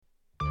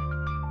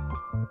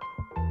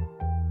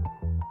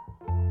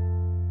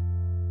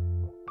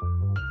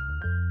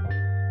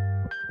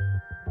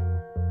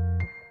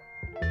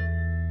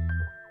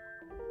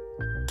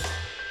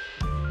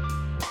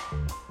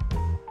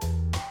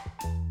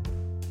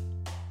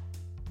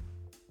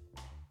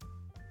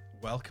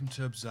Welcome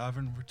to Observe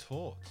and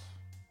Retort.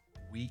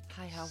 Week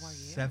Hi, how are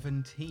you?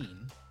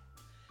 17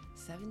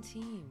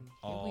 17. Here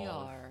of we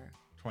are.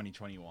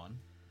 2021.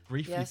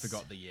 Briefly Yes.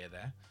 forgot the year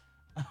there.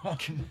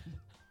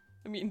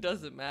 I mean,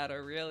 doesn't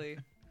matter, really.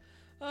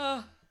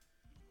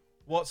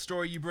 What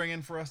story you bring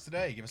in for us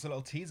today? Give us a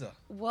little teaser.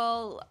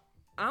 Well,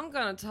 I'm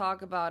going to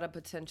talk about a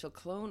potential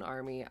clone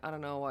army. I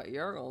don't know what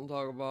you're going to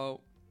talk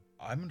about.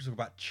 I'm going to talk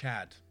about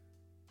Chad.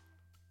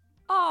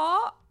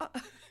 Aw.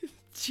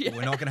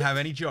 We're not going to have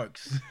any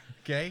jokes,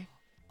 okay?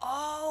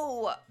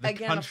 Oh, The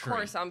again, country. of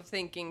course, I'm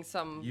thinking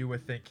some You were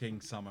thinking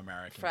some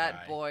American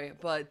frat guy. boy,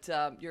 but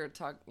you're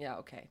talking, yeah,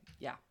 okay,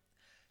 yeah.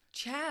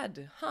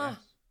 Chad, huh? Yes.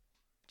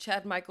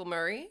 Chad Michael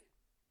Murray?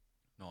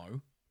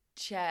 No.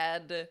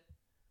 Chad.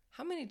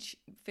 How many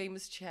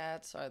famous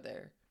Chads are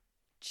there?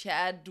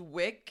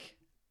 Chadwick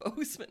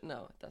Boseman?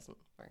 No, it doesn't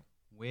work.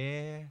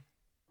 We're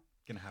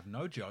going to have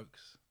no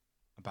jokes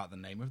about the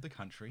name of the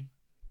country.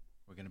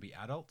 We're going to be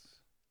adults.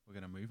 We're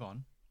going to move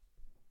on.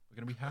 We're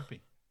going to be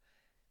happy.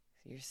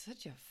 You're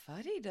such a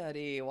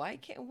fuddy-duddy. Why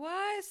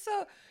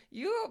so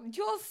you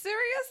all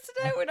serious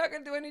today? We're not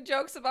going to do any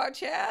jokes about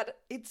Chad?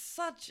 It's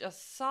such a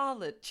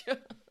solid joke.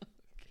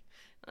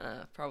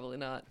 Probably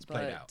not. It's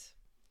played out.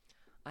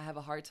 I have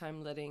a hard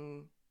time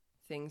letting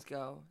things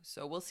go.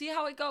 So we'll see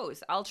how it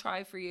goes. I'll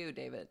try for you,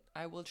 David.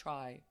 I will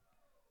try.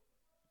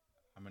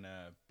 I'm going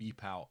to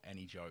beep out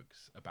any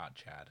jokes about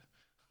Chad.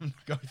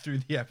 Go through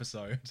the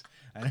episode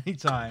and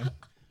anytime.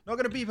 Not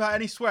going to beep out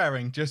any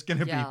swearing, just going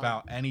to beep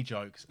out any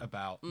jokes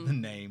about the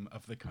name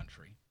of the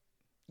country.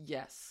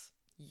 Yes,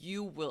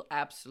 you will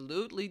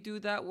absolutely do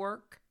that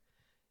work.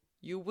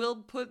 You will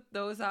put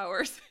those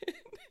hours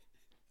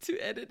to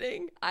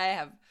editing. I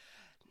have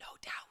no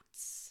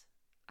doubts.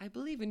 I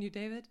believe in you,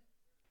 David.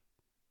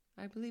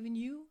 I believe in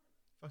you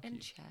Fuck and you.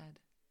 Chad.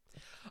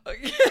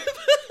 Okay.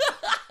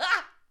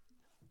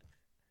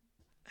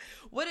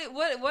 What?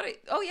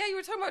 Oh yeah, you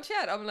were talking about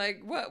Chad. I'm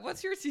like,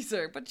 what's your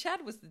teaser? But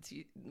Chad was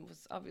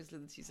was obviously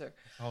the teaser.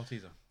 The whole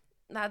teaser.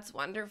 That's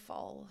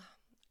wonderful.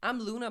 I'm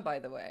Luna, by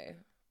the way.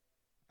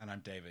 And I'm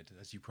David,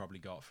 as you probably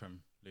got from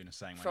Luna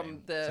saying my From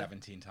name the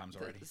 17 times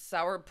already. The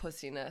sour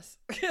pussiness.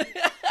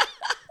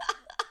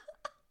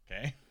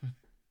 Okay.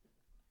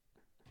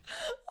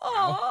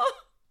 Oh.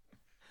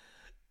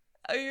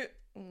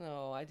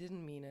 No, I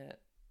didn't mean it.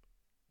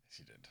 Yes,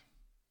 you did.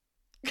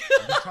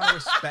 I'm just trying to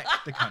respect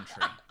the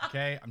country,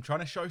 okay? I'm trying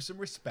to show some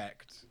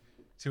respect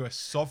to a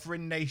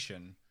sovereign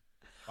nation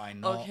by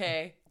not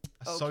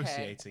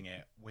associating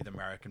it with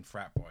American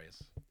frat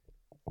boys.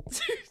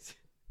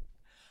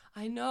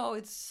 I know,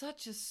 it's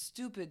such a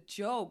stupid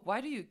joke. Why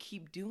do you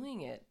keep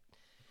doing it?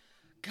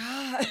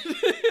 God.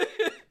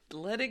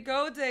 Let it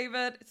go,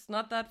 David. It's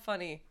not that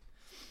funny.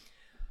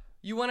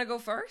 You want to go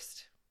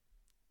first?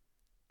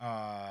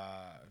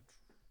 I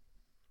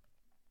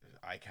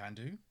can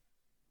do.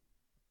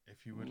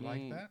 If you would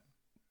like that.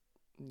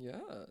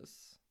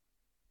 Yes.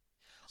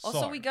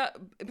 Also, So- we got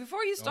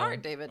before you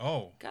start, David.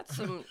 Got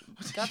some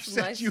you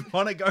said nice. you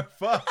want to go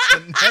first,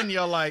 and then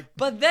you're like,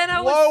 But then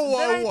I whoa.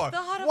 I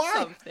thought of Why?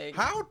 something.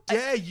 How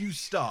dare you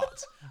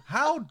start?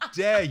 How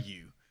dare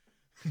you?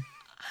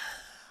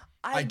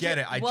 I get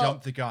it. I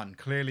jumped the gun.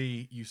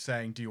 Clearly, you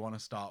saying, "Do you want to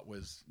start?"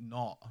 was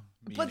not.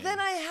 But then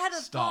I had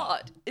a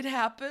start. thought. It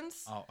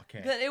happens. Oh,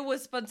 okay. That it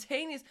was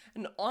spontaneous,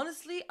 and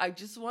honestly, I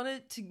just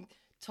wanted to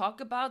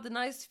talk about the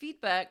nice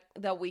feedback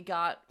that we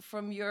got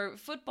from your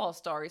football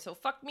story. So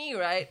fuck me,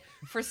 right,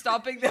 for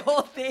stopping the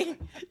whole thing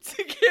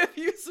to give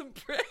you some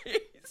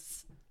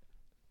praise.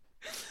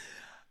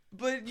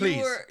 But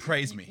Please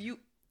praise me. You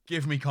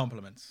Give me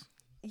compliments.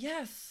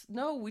 yes,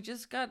 no, we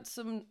just got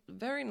some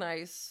very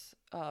nice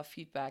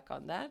feedback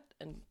on that,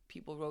 and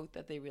people wrote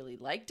that they really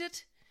liked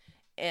it,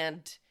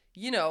 and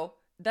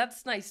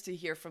that's nice to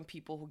hear from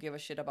people who give a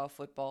shit about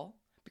football,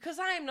 because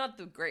I am not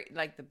the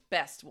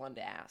best one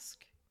to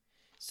ask.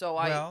 So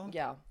Let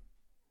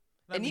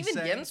and me even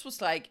say- Jens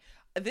was like,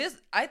 "This,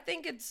 I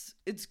think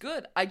it's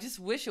good. I just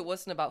wish it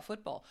wasn't about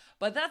football."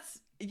 But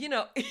that's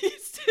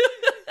it's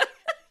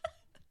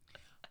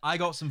I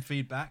got some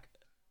feedback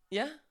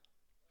yeah.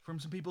 from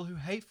some people who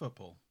hate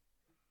football.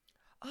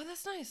 Oh,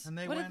 that's nice. And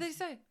they What went- did they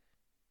say?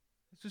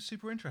 This was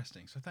super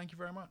interesting. So thank you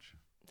very much.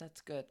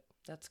 That's good.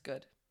 That's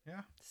good.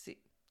 Yeah. See,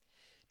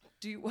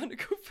 do you want to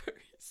go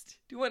first?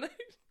 Do you want to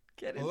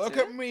get into Look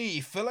it? at me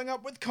filling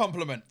up with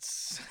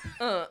compliments.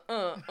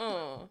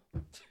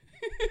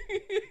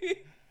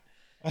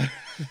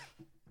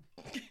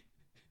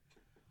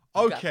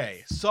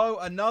 Okay, so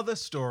another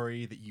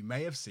story that you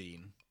may have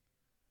seen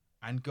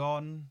and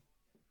gone.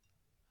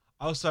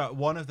 Also,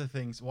 one of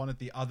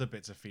the other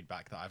bits of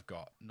feedback that I've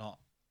got, not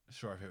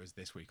sure if it was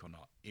this week or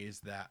not, is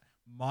that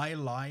my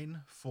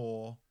line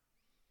for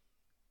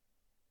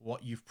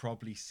what you've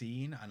probably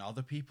seen and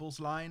other people's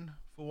line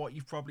for what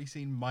you've probably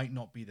seen might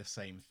not be the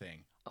same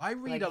thing. I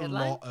read Like a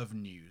headline? lot of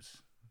news.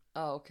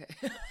 Oh, okay.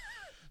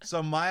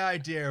 So my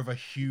idea of a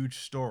huge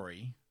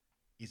story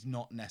is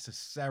not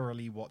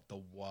necessarily what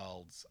the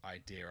world's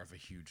idea of a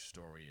huge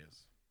story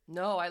is.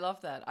 No, I love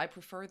that. I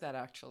prefer that,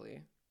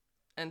 actually.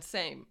 And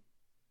same.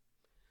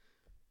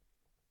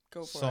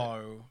 Go for it.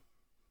 So,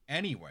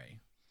 anyway,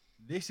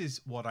 this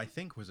is what I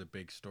think was a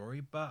big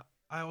story, but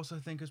I also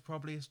think is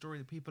probably a story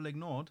that people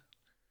ignored.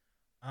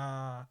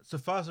 So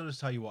first, I'll just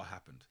tell you what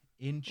happened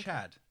in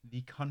Chad,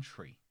 the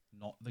country,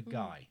 not the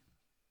guy.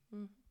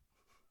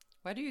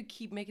 Why do you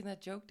keep making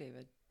that joke,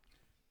 David?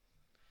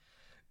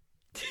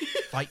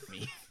 Fight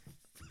me.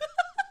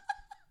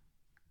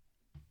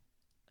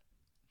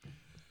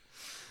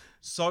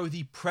 So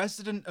the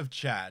president of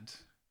Chad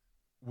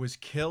was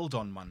killed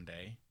on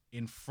Monday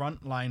in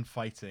frontline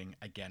fighting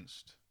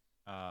against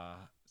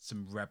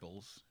some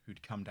rebels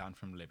who'd come down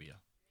from Libya.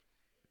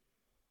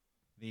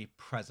 The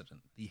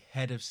president, the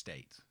head of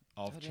state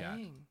of Chad.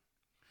 Dang.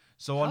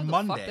 So How on the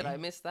Monday, fuck did I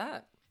miss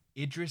that?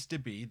 Idris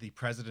Deby, the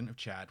president of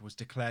Chad, was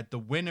declared the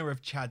winner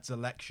of Chad's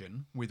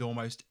election with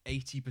almost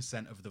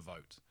 80% of the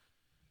vote.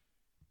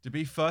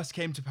 Deby first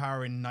came to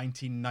power in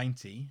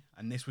 1990,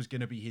 and this was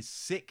going to be his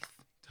 6th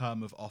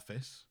term of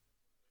office,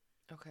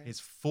 Okay. his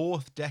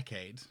 4th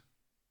decade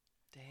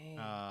Dang.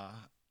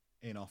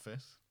 in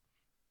office.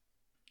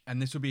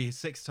 And this would be his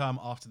 6th term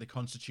after the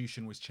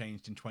constitution was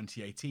changed in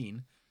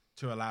 2018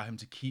 to allow him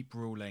to keep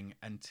ruling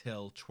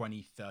until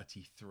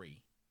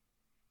 2033.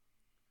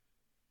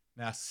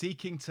 Now,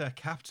 seeking to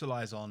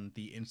capitalize on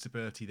the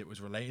instability that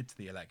was related to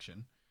the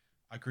election,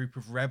 a group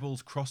of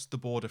rebels crossed the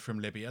border from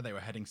Libya. They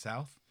were heading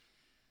south.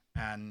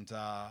 And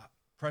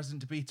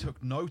President Deby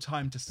took no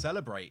time to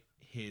celebrate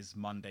his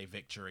Monday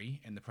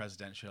victory in the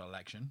presidential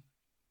election.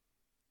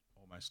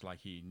 Almost like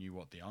he knew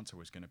what the answer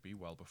was going to be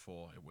well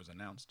before it was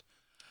announced.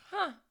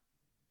 Huh.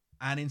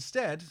 And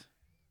instead,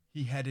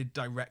 he headed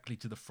directly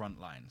to the front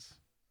lines.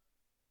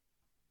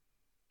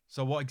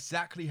 So what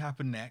exactly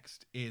happened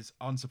next is,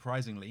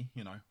 unsurprisingly,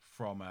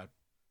 from a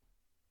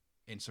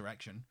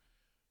insurrection,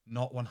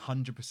 not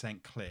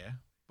 100% clear.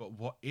 But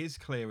what is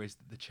clear is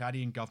that the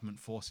Chadian government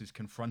forces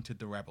confronted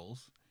the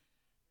rebels,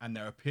 and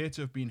there appear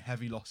to have been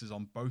heavy losses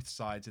on both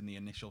sides in the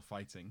initial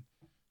fighting,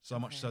 so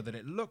much so that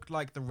it looked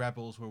like the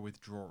rebels were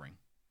withdrawing.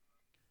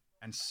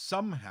 And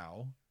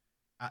somehow,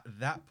 at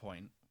that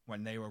point,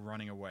 when they were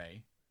running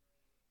away,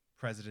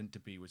 President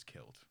Deby was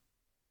killed.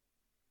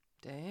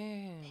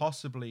 Dang.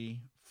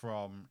 Possibly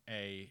from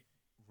a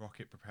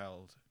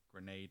rocket-propelled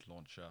grenade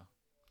launcher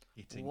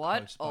hitting What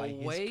close by a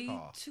his way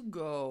car. to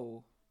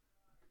go.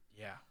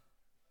 Yeah.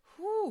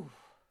 Whew.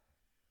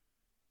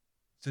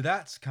 So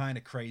that's kind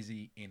of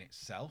crazy in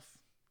itself.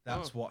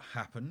 That's what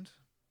happened.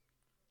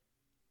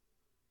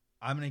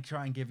 I'm going to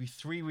try and give you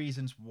 3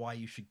 reasons why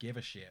you should give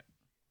a shit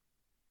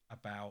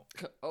about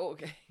Oh,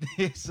 okay.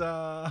 this.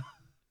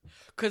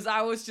 Because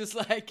I was just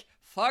like,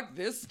 fuck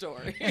this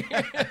story.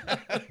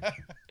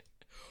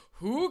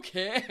 Who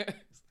cares?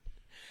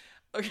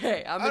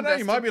 Okay, I'm I know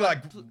you might be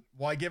invested, like,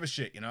 why give a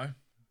shit?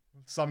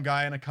 Some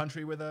guy in a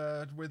country with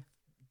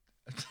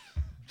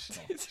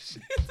Just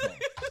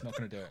not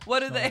going to do it. What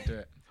do Just not they? gonna do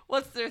it.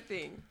 What's their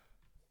thing?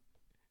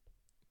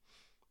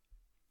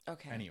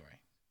 Okay. Anyway.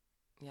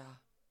 Yeah.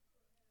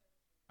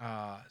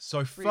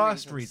 So Three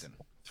first reasons. reason.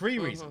 3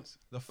 Mhm. reasons.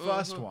 The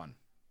first one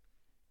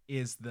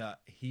is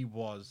that he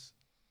was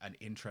an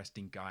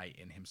interesting guy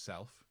in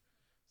himself.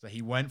 So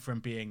he went from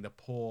being the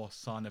poor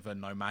son of a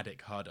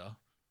nomadic herder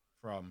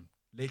from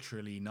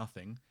literally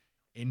nothing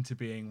into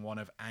being one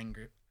of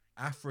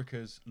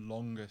Africa's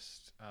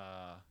longest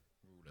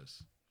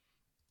rulers.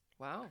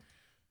 Wow.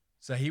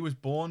 So he was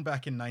born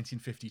back in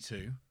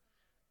 1952,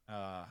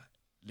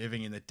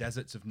 living in the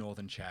deserts of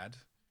northern Chad,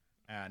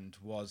 and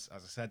was,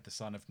 as I said, the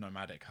son of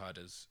nomadic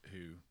herders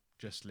who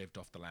just lived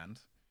off the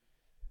land.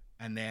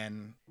 And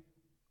then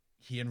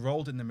he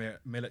enrolled in the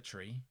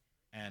military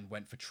and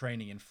went for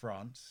training in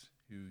France,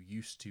 who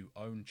used to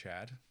own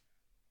Chad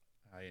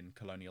in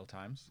colonial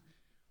times,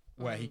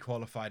 where he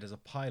qualified as a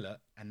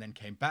pilot and then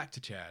came back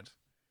to Chad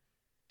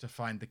to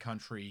find the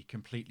country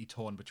completely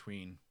torn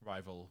between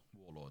rival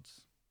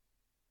warlords.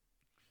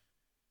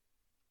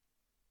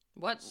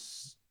 What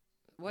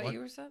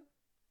year was that?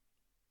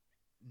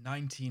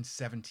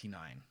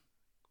 1979.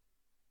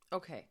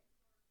 Okay.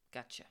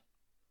 Gotcha.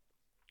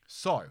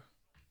 So,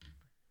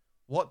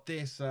 what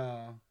this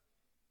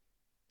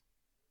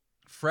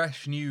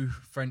fresh new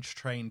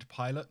French-trained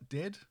pilot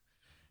did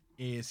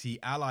is he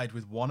allied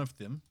with one of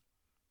them,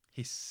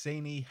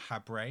 Hissène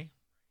Habré,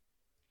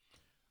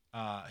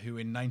 who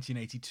in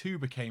 1982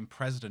 became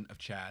president of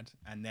Chad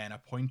and then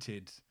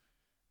appointed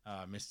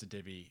Mr.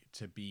 Deby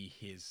to be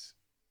his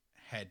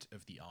head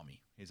of the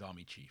army, his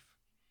army chief.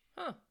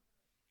 Huh.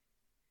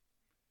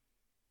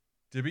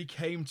 Deby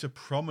came to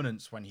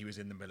prominence when he was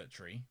in the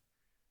military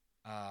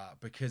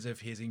because of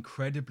his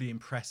incredibly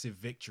impressive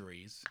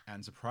victories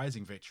and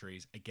surprising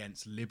victories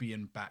against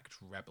Libyan-backed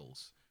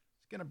rebels.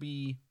 It's going to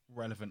be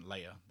relevant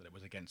later that it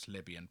was against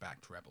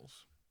Libyan-backed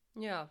rebels.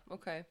 Yeah,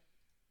 okay.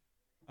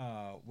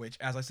 Which,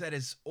 as I said,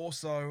 is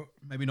also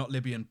maybe not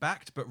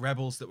Libyan-backed, but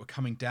rebels that were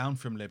coming down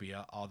from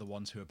Libya are the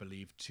ones who are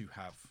believed to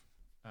have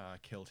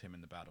killed him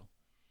in the battle.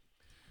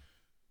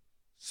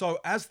 So,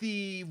 as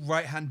the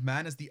right-hand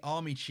man, as the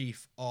army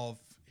chief of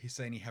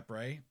Hissène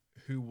Habré,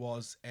 who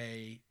was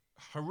a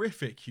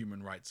horrific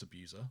human rights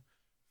abuser,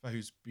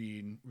 who's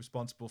been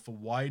responsible for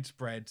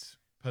widespread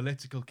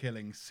political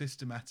killings,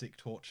 systematic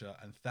torture,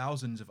 and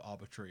thousands of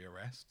arbitrary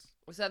arrests.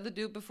 Was that the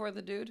dude before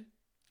the dude?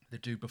 The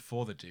dude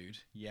before the dude,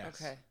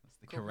 yes. Okay. That's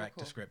the correct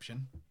Cool.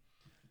 description.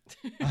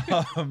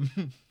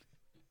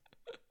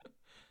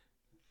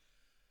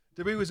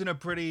 Debby was in a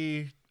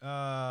pretty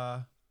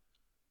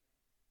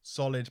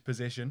solid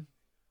position.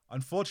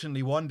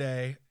 Unfortunately, one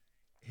day,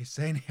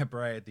 Hosseini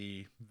Hebrei,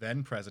 the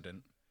then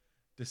president,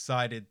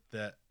 decided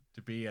that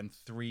Debby and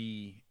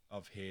 3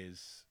 of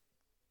his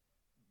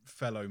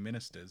fellow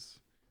ministers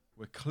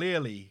were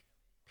clearly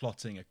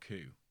plotting a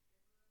coup.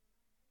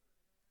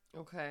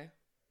 Okay.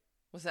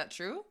 Was that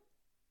true?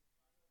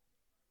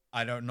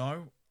 I don't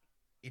know.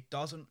 It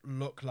doesn't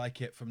look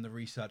like it from the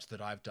research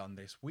that I've done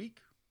this week,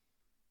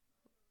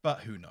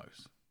 but who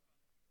knows?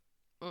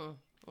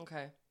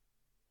 Okay.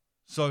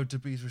 So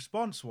Debby's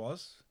response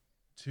was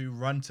to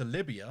run to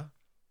Libya,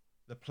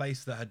 the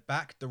place that had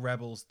backed the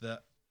rebels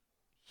that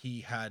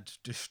he had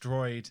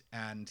destroyed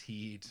and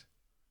he'd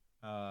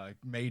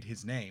made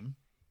his name.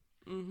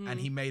 Mm-hmm. And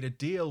he made a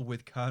deal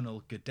with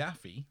Colonel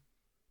Gaddafi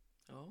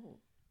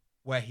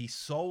where he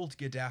sold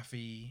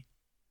Gaddafi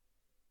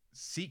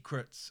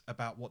secrets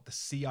about what the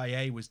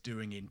CIA was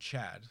doing in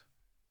Chad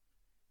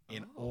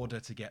in order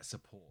to get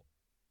support.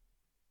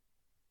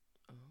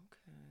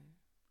 Okay.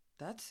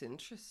 That's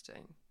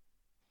interesting.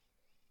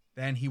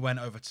 Then he went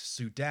over to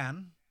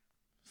Sudan,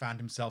 found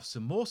himself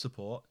some more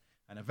support,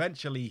 and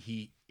eventually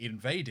he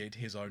invaded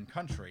his own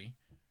country,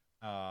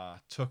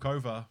 took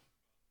over,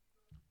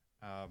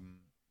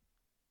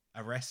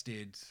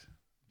 arrested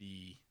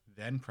the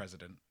then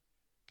president,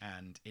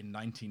 and in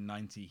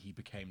 1990 he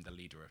became the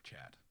leader of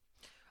Chad.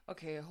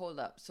 Okay, hold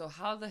up. So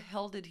how the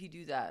hell did he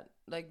do that?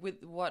 Like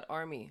with what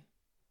army?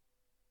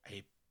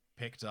 He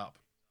picked up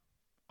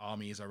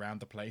armies around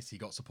the place. He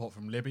got support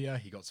from Libya.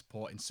 He got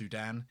support in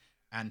Sudan.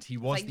 And he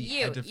was the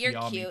head of the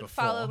army before.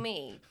 Follow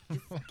me.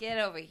 Just get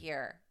over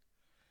here.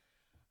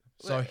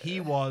 So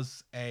he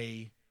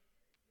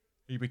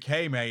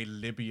became a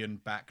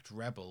Libyan-backed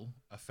rebel,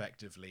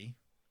 effectively.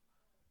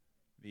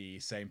 The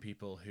same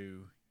people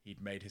who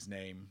he'd made his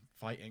name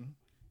fighting.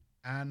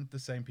 And the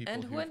same people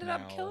who ended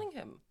up killing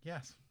him.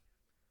 Yes.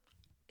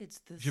 It's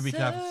the Should be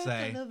careful to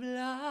say, circle of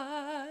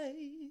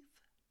life.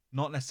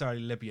 Not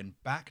necessarily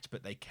Libyan-backed,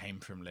 but they came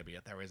from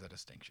Libya. There is a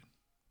distinction,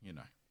 you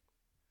know.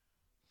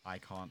 I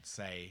can't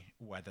say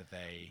whether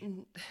they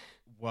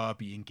were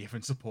being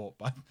given support,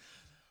 but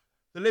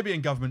the Libyan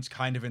government's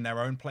kind of in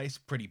their own place,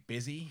 pretty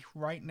busy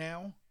right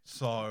now.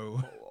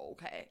 So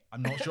okay.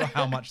 I'm not sure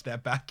how much they're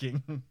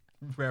backing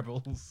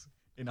rebels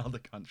in other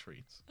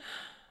countries.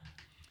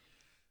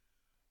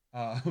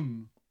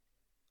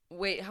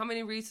 Wait, how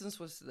many reasons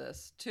was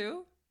this?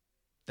 2?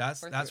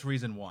 That's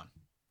reason 1.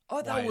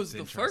 Oh, that was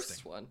the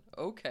first one.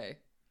 Okay.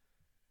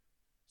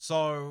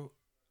 So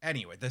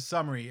anyway, the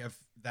summary of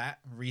that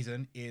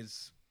reason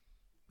is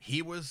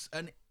he was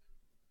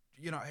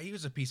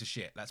a piece of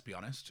shit, let's be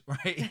honest,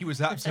 right? He was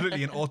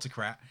absolutely an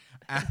autocrat,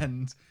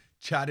 and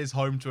Chad is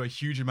home to a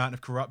huge amount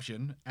of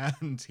corruption,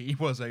 and he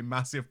was a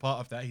massive part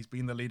of that. He's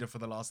been the leader for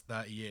the last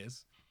 30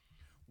 years.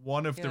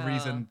 One of the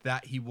reasons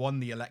that he won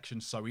the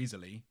election so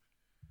easily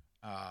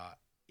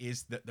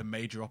is that the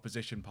major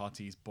opposition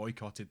parties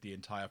boycotted the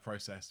entire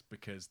process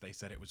because they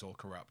said it was all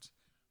corrupt.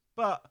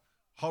 But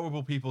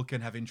horrible people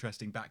can have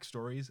interesting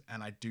backstories,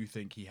 and I do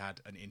think he had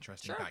an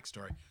interesting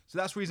backstory. So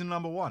that's reason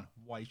number 1,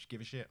 why you should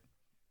give a shit.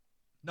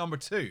 Number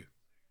 2,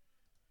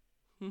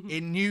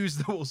 in news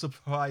that will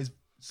surprise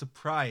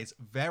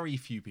very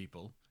few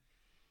people,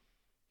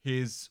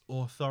 his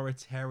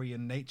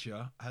authoritarian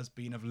nature has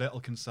been of little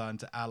concern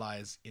to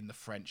allies in the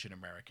French and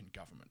American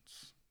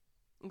governments.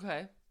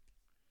 Okay.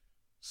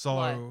 So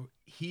Why?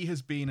 he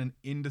has been an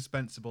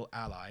indispensable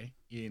ally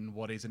in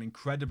what is an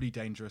incredibly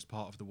dangerous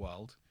part of the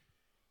world.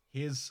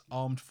 His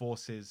armed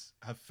forces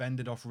have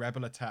fended off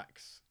rebel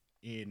attacks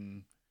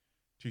in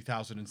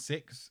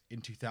 2006,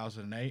 in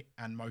 2008,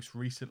 and most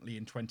recently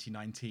in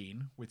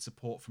 2019 with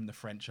support from the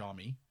French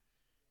army.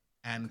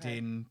 And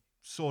in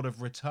sort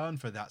of return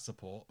for that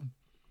support,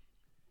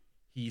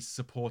 he's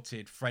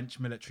supported French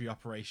military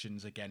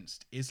operations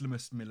against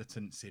Islamist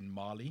militants in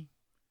Mali.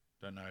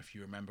 Don't know if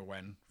you remember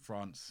when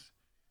France,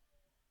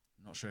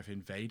 I'm not sure if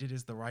invaded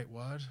is the right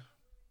word,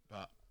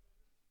 but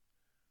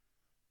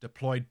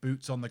deployed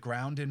boots on the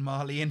ground in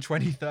Mali in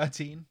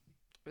 2013.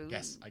 I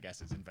guess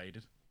it's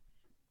invaded.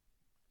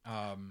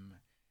 And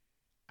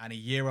a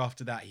year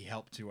after that, he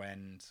helped to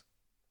end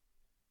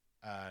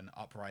an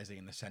uprising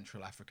in the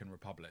Central African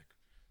Republic.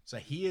 So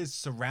he is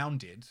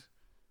surrounded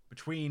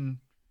between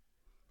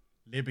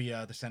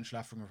Libya, the Central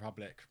African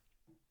Republic,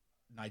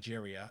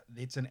 Nigeria.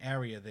 It's an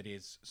area that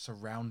is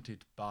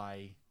surrounded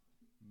by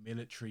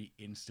military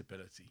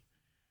instability.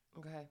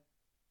 Okay.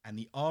 And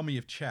the army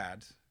of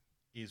Chad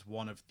is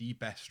one of the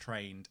best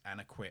trained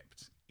and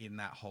equipped in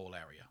that whole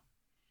area.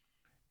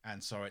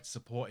 And so it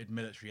supported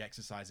military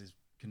exercises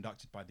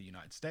conducted by the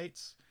United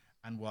States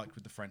and worked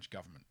with the French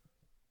government.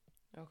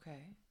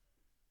 Okay.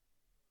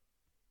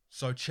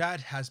 So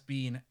Chad has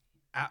been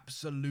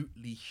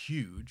absolutely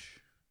huge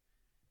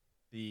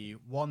The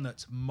one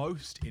that's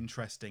most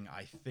interesting,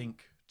 I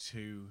think,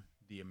 to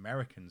the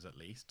Americans at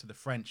least, to the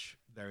French,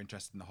 they're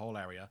interested in the whole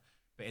area,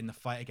 but in the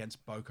fight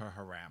against Boko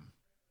Haram.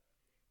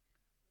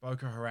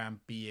 Boko Haram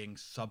being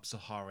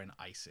sub-Saharan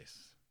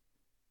ISIS.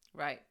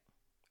 Right.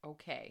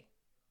 Okay.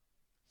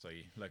 So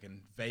you're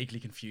looking vaguely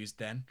confused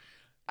then.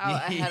 I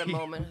had a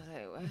moment.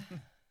 I was like, what?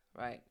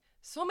 Right.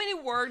 So many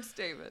words,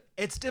 David.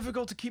 It's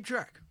difficult to keep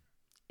track.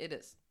 It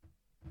is.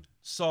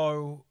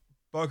 So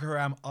Boko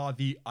Haram are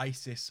the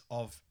ISIS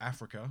of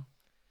Africa.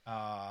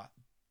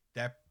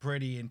 They're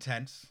pretty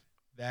intense.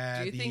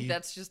 Do you think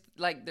that's just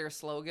like their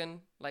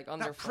slogan, like on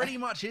their That pretty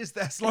flag? much is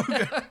their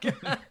slogan.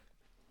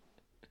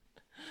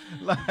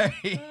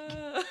 Like,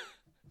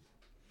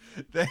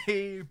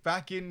 they,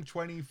 back in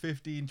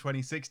 2015,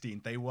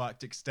 2016, they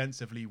worked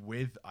extensively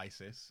with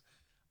ISIS.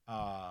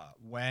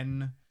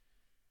 When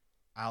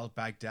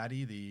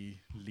al-Baghdadi, the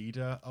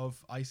leader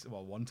of ISIS,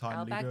 well,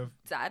 one-time leader of...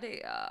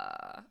 Al-Baghdadi,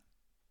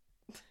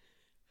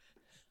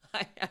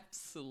 I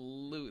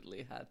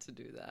absolutely had to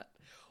do that.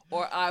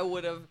 Or I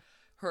would have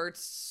heard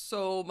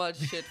so much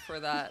shit for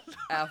that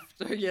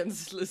after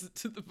Jens listened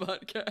to the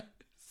podcast.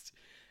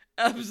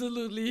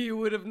 Absolutely, he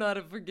would have not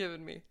have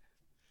forgiven me.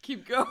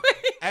 Keep going.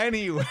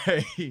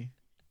 Anyway,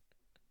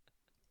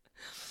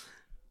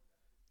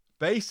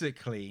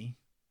 basically,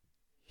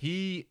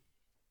 he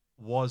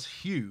was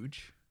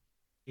huge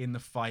in the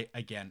fight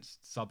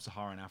against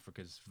sub-Saharan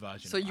Africa's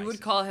version So of you ISIS.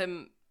 would call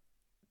him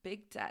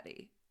Big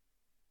Daddy.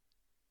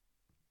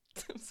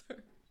 I'm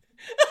sorry.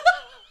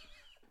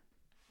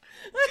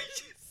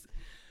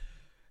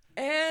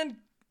 And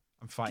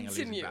I'm fighting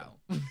continue. a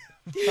losing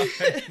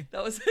battle.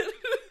 that was it.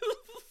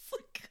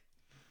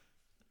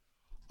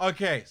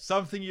 Okay,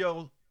 something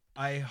you'll,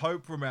 I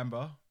hope,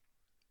 remember.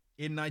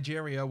 In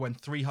Nigeria, when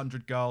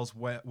 300 girls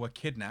were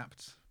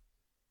kidnapped.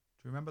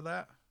 Do you remember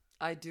that?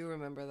 I do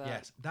remember that.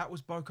 Yes, that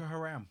was Boko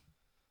Haram.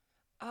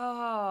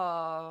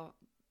 Oh,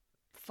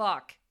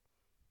 fuck.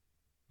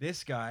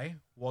 This guy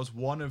was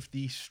one of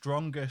the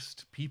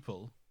strongest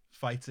people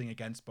fighting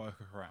against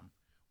Boko Haram.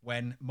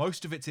 When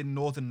most of it's in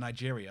northern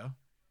Nigeria,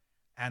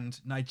 and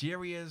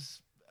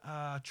Nigeria's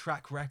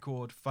track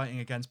record fighting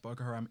against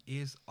Boko Haram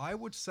is, I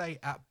would say,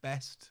 at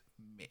best,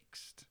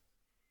 mixed.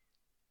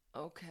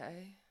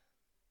 Okay.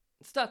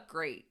 It's not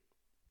great.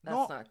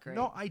 That's not great.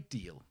 Not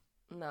ideal.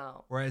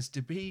 No. Whereas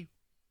Deby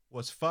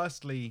was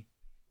firstly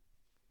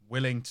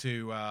willing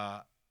to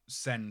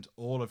send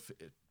all of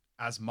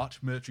as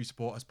much military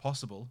support as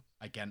possible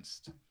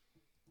against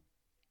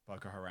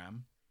Boko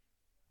Haram.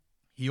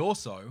 He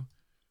also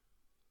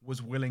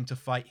was willing to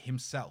fight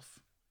himself.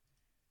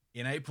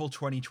 In April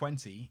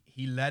 2020,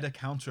 he led a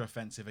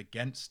counteroffensive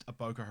against a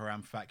Boko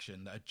Haram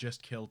faction that had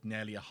just killed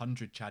nearly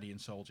 100 Chadian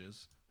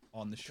soldiers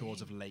on the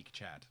shores of Lake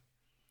Chad.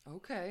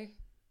 Okay.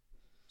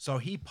 So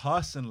he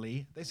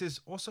personally, this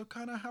is also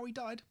kind of how he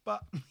died,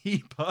 but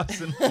he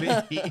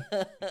personally,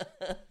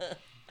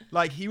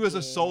 like, he was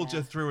a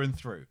soldier through and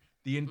through.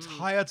 The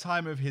entire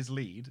time of his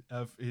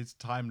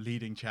time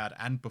leading Chad,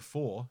 and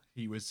before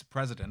he was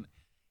president,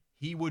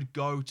 he would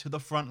go to the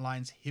front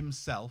lines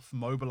himself,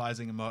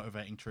 mobilizing and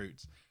motivating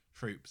troops.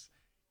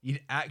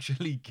 He'd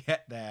actually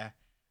get there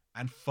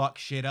and fuck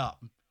shit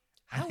up.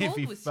 How And if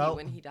old was he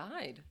when he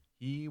died?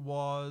 He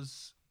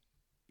was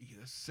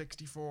either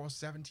 64 or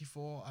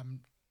 74.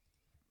 I'm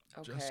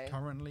just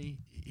currently...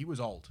 He was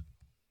old.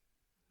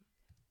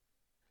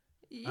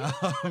 Yeah.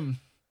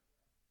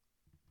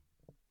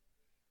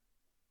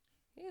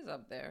 He's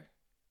up there.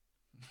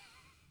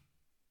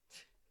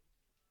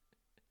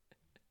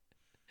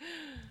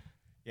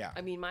 Yeah.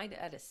 I mean, my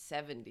dad is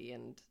 70,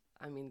 and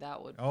I mean,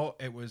 that would... Oh,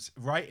 it was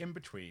right in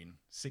between,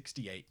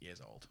 68 years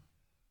old.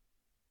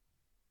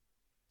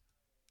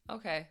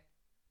 Okay.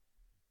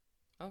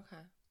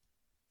 Okay.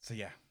 So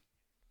yeah,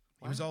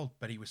 he was old,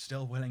 but he was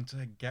still willing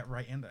to get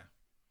right in there.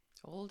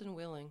 Old and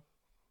willing.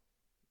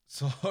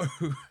 So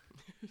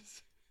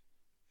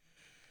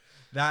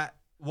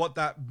what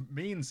that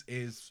means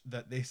is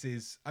that this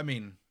is, I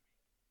mean,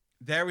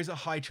 there is a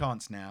high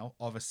chance now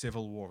of a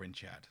civil war in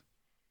Chad.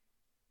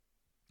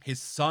 His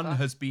son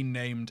has been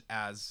named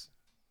as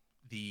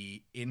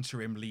the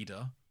interim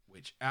leader,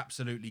 which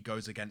absolutely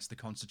goes against the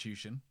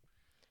constitution.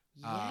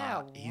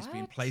 Yeah, He's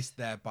been placed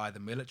there by the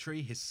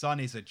military. His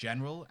son is a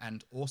general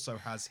and also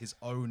has his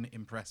own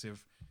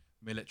impressive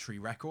military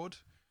record.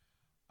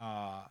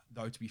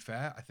 Though, to be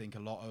fair, I think a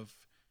lot of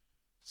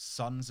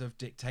sons of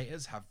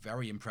dictators have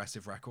very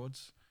impressive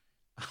records.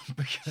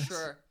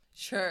 Because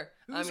sure.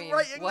 I mean,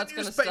 what's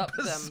going to stop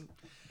them?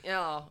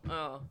 Yeah.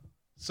 Oh.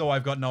 So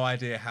I've got no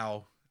idea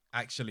how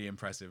actually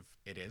impressive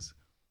it is.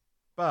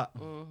 But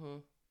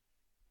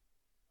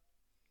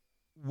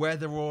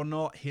whether or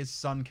not his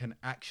son can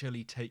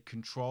actually take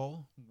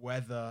control,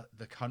 whether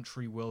the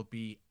country will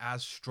be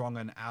as strong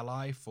an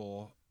ally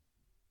for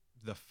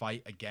the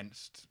fight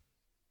against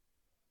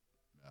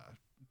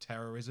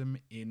terrorism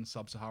in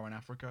sub-Saharan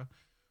Africa,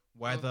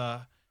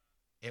 whether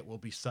it will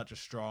be such a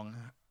strong...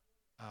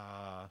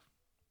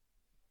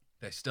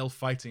 they're still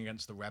fighting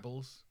against the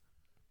rebels.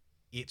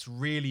 It's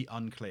really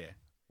unclear.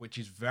 which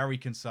is very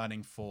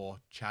concerning for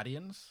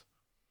Chadians,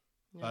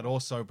 Yeah. but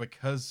also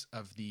because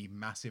of the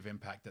massive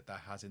impact that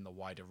has in the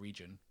wider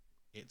region,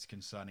 it's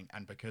concerning.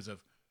 And because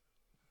of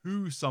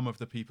who some of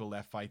the people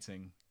they're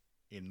fighting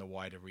in the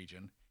wider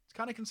region, it's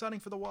kind of concerning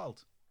for the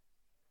world.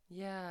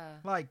 Yeah.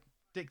 Like,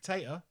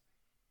 dictator.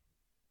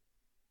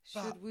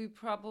 Should we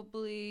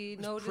probably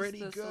was notice pretty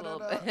this a good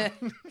little at bit?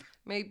 it.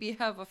 Maybe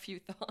have a few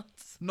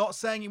thoughts. Not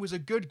saying he was a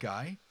good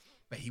guy,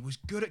 but he was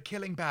good at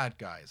killing bad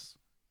guys.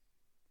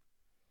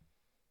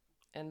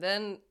 And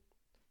then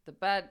the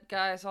bad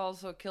guys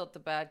also killed the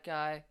bad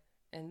guy.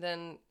 And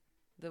then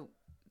the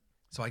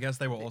So I guess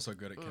they were also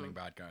good at killing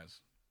bad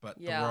guys, but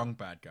Yeah. the wrong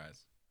bad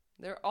guys.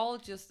 they're all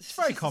just It's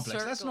very just a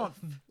complex. That's circle not.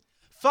 of-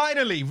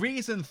 Finally,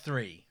 reason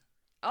 3,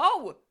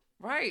 Oh,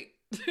 right.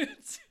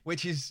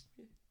 which is,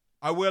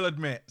 I will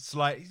admit,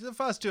 slightly. The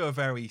first 2 are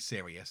very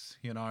serious.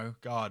 You know,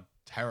 God,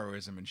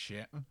 terrorism and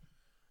shit.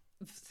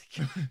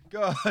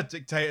 God,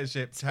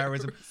 dictatorship,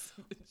 terrorism.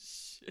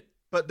 Shit.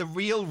 But the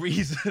real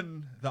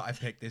reason that I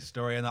picked this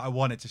story and that I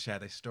wanted to share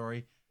this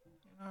story,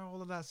 you know,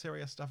 all of that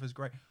serious stuff is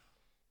great.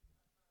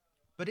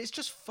 But it's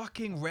just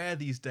fucking rare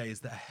these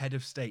days that a head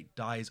of state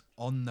dies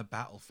on the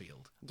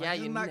battlefield. Yeah,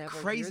 you isn't that never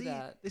hear crazy?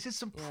 that. This is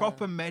some Yeah.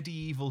 proper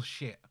medieval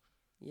shit.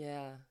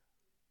 Yeah.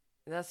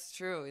 That's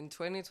true. In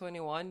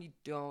 2021, you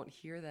don't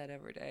hear that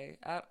every day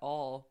at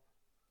all.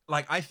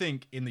 Like, I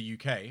think in the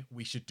UK,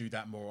 we should do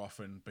that more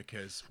often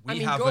because we I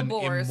mean, have go an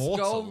Boris,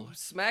 immortal go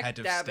smack head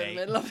of dab in state. the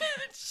middle of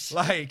it.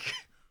 Like,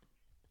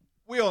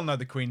 we all know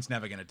the Queen's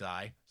never going to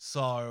die,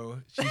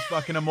 so she's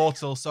fucking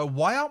immortal. So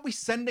why aren't we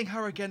sending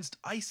her against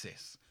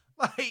ISIS?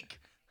 Like,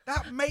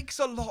 that makes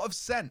a lot of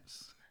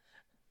sense.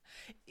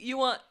 You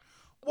want...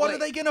 What Wait. are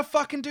they going to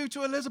fucking do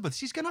to Elizabeth?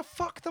 She's going to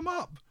fuck them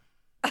up.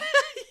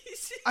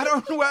 I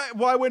don't know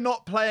why we're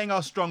not playing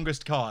our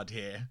strongest card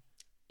here.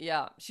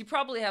 Yeah, she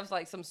probably has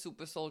like some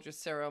super soldier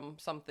serum,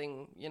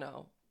 something, you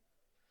know.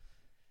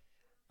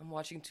 I'm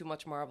watching too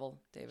much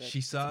Marvel, David. She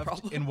It's a served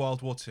problem. in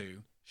World War II.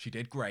 She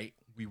did great.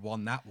 We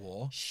won that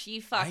war. She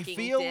fucking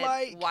feel did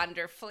like-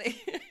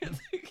 wonderfully.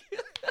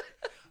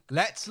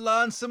 Let's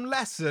learn some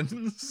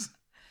lessons.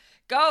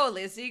 Go,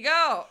 Lizzie,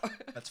 go.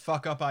 Let's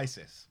fuck up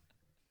ISIS.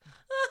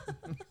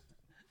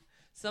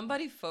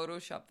 Somebody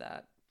Photoshop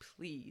that,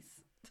 please.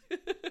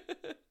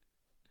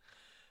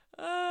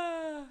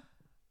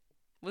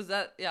 Was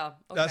that, yeah,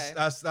 okay.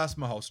 That's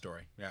my whole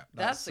story. Yeah,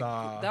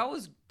 That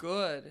was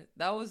good.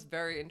 That was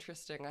very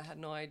interesting. I had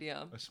no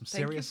idea. there's some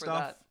Thank you serious for stuff.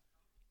 that.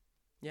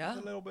 Yeah. A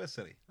little bit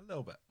silly. A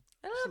little bit.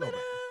 A Just little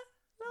bit,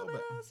 little of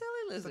bit. silly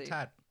Just a Lizzie.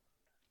 tad.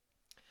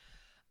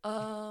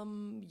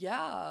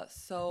 Yeah,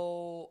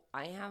 so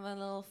I have a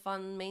little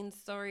fun main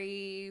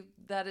story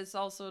that is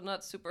also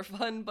not super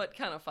fun, but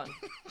kind of fun.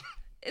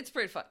 It's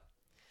pretty fun.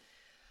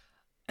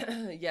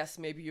 Yes,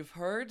 maybe you've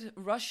heard.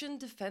 Russian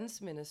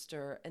defense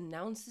minister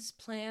announces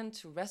plan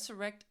to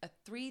resurrect a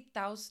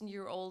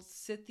 3,000-year-old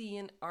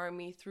Scythian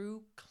army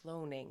through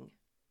cloning.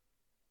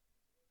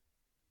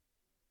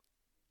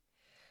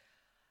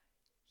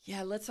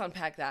 Yeah, let's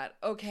unpack that.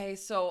 Okay,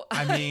 so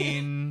I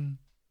mean,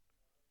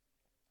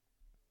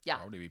 yeah.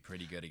 probably be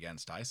pretty good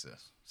against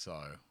ISIS.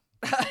 So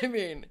I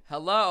mean,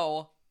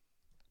 hello.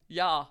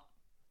 Yeah.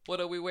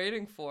 What are we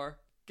waiting for?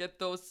 Get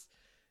those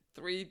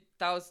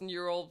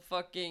 3,000-year-old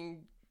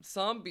fucking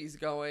zombies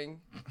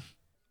going.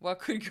 What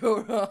could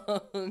go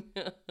wrong?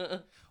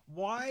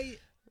 why?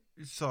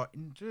 So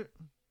Do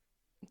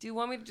you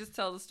want me to just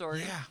tell the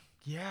story?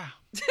 yeah.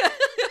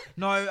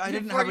 No, I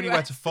didn't Before have you anywhere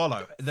ask. to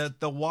follow.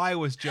 The why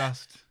was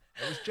just.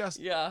 It was just.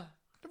 Yeah.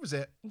 That was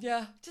it.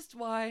 Yeah. Just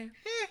why?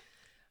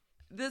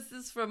 This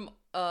is from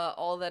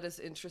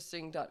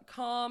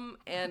allthatisinteresting.com,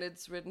 and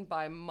it's written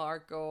by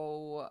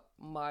Marco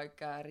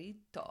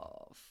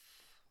Margaritov.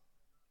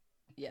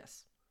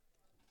 Yes.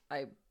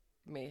 I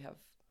may have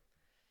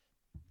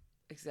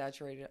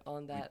exaggerated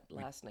on that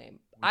last name.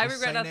 We I just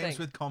regret say nothing. names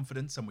with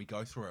confidence and we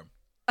go through them.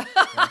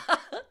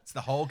 It's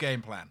the whole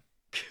game plan.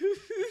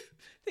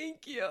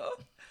 Thank you.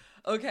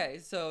 Okay,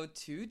 so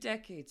 2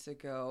 decades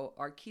ago,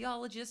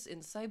 archaeologists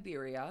in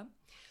Siberia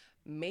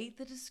made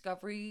the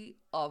discovery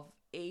of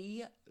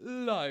a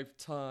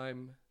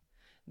lifetime.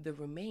 The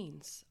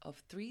remains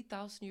of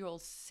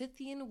 3,000-year-old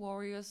Scythian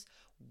warriors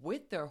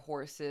with their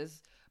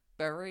horses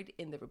buried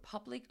in the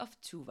Republic of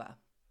Tuva.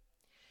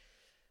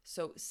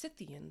 So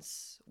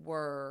Scythians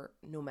were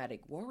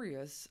nomadic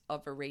warriors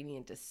of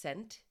Iranian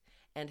descent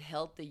and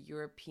held the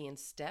European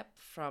steppe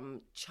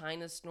from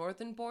China's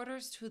northern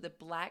borders to the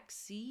Black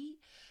Sea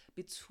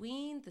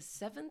between the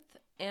 7th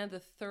and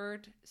the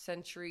 3rd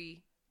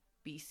century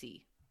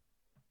BC.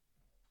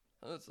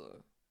 It's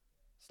a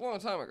long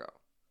time ago.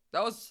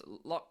 That was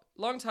a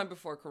long time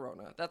before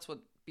Corona. That's what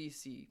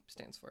BC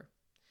stands for.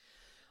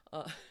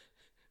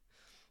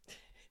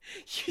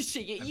 You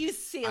shake it, you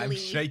silly. I'm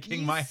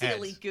shaking you my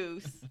silly head.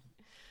 goose.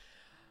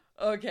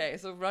 Okay,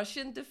 so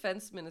Russian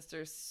Defense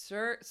Minister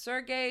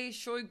Sergei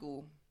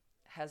Shoigu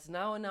has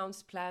now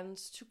announced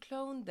plans to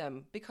clone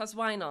them. Because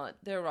why not?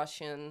 They're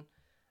Russian.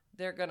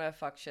 They're gonna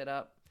fuck shit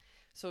up.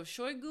 So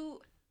Shoigu,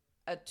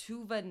 a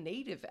Tuva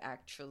native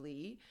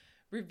actually,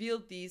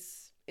 revealed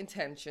these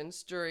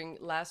intentions during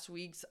last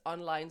week's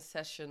online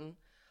session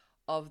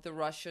of the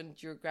Russian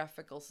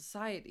Geographical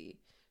Society.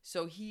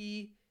 So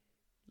he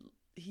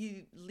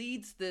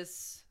leads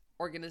this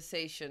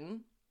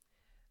organization,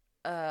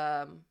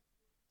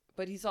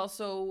 but he's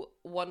also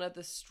one of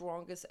the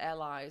strongest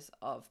allies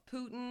of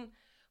Putin,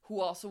 who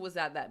also was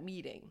at that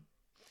meeting.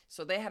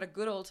 So they had a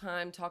good old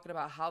time talking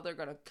about how they're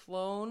going to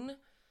clone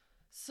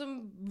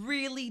some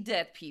really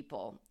dead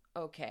people.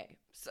 Okay,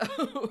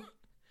 so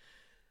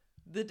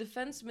the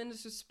defense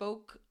minister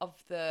spoke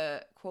of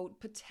the, quote,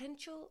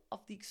 potential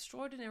of the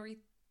extraordinary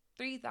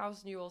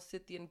 3,000-year-old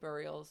Scythian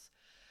burials,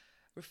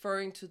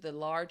 referring to the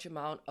large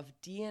amount of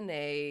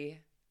DNA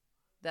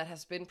that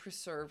has been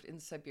preserved in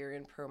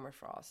Siberian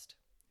permafrost.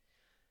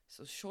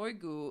 So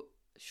Shoigu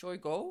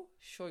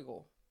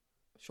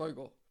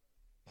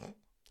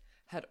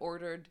had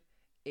ordered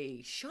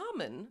a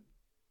shaman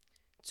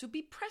to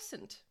be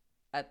present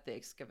at the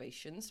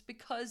excavations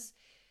because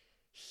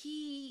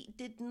he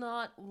did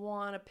not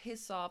want to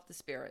piss off the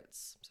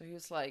spirits. So he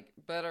was like,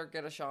 better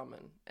get a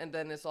shaman and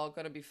then it's all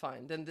going to be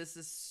fine. Then this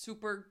is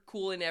super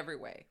cool in every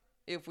way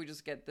if we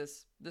just get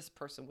this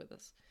person with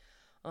us.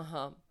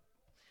 I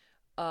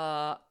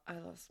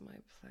lost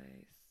my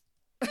place.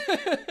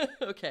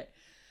 Okay.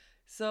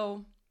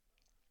 So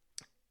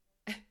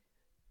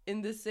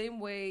in the same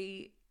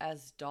way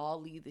as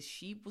Dolly the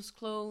sheep was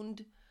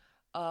cloned,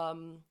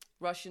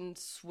 Russian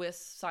Swiss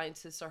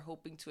scientists are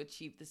hoping to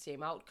achieve the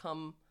same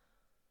outcome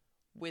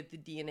with the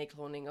DNA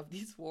cloning of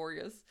these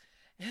warriors.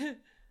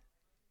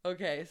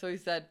 Okay, so he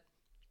said,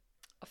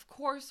 of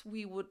course,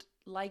 we would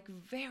like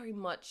very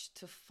much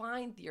to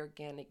find the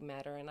organic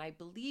matter, and I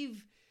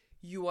believe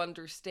you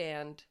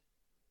understand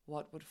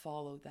what would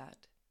follow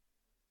that.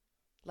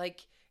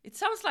 Like, it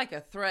sounds like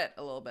a threat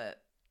a little bit.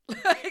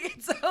 Like,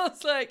 it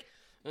sounds like,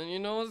 and you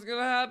know what's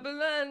gonna happen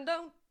then,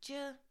 don't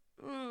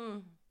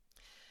you?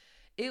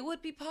 It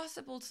would be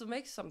possible to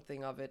make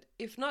something of it.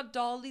 If not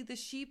Dolly the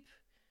sheep.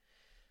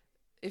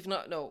 It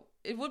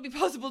would be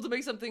possible to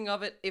make something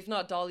of it, if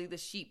not Dolly the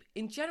sheep.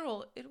 In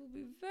general, it would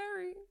be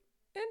very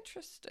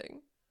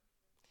interesting.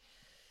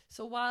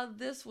 So while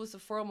this was a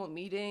formal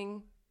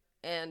meeting,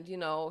 and, you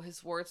know,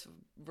 his words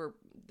were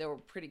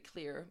pretty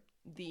clear,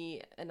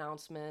 the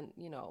announcement,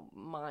 you know,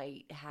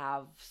 might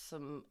have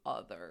some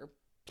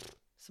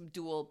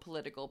dual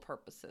political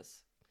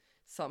purposes.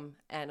 Some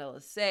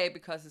analysts say,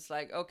 because it's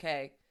like,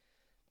 okay,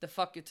 the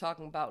fuck you're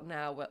talking about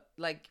now? Well,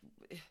 like,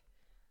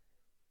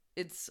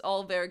 it's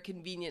all very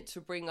convenient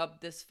to bring up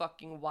this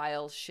fucking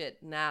wild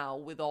shit now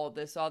with all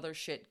this other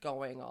shit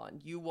going on.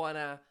 You want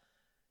to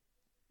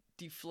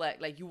deflect,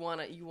 like, you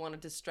want to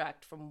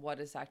distract from what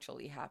is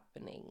actually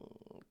happening,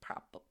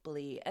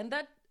 probably. And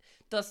that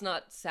does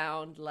not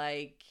sound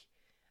like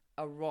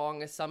a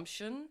wrong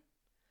assumption,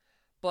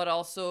 but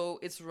also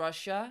it's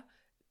Russia.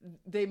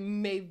 They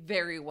may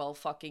very well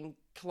fucking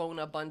clone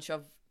a bunch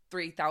of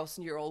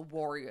 3,000-year-old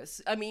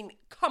warriors. I mean,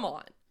 come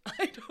on.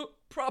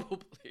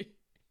 Probably.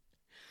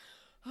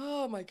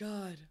 Oh my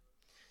God.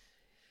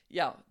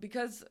 Yeah,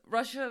 because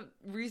Russia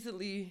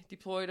recently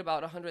deployed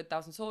about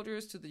 100,000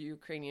 soldiers to the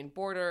Ukrainian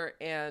border,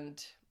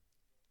 and,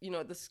 you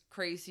know, this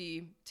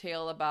crazy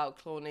tale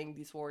about cloning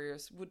these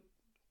warriors would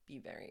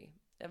be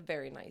a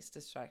very nice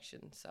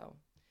distraction. So,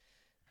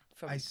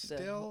 from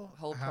the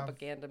whole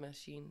propaganda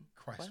machine.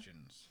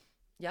 Questions.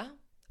 What? Yeah,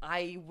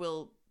 I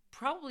will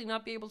probably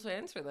not be able to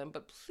answer them,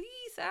 but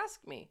please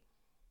ask me.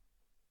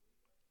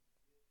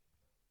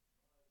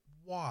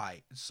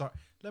 Why? So,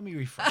 let me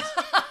rephrase.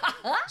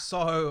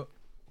 So,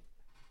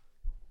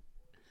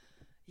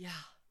 yeah,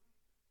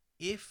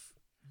 if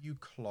you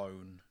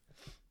clone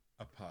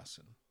a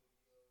person,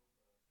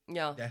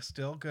 yeah, they're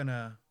still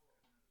gonna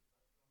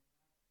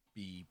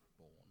be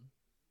born.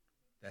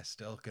 They're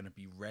still gonna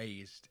be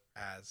raised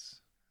as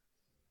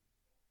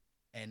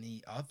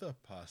any other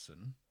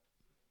person.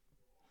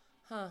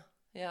 Huh?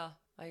 Yeah,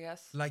 I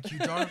guess. Like, you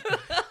don't.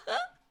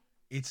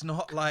 It's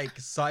not like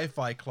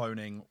sci-fi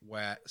cloning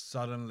where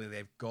suddenly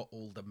they've got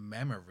all the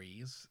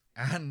memories.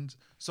 And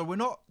so we're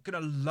not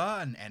going to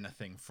learn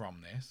anything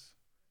from this,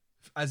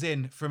 as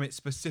in from it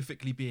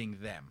specifically being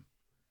them.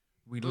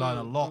 We learn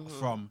a lot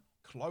from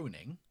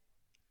cloning.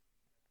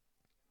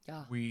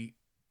 Yeah.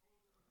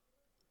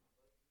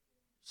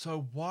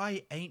 So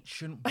why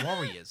ancient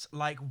warriors?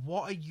 Like,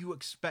 what are you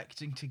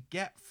expecting to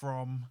get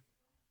from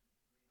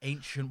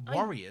ancient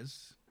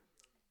warriors?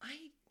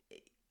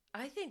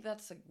 I think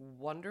that's a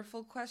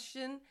wonderful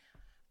question,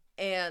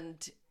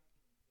 and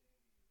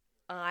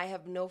I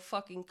have no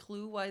fucking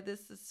clue why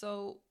this is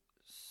so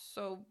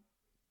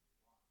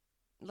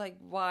like,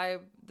 why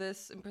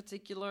this in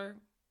particular.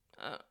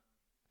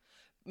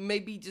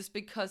 Maybe just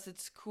because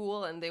it's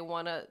cool and they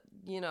want to,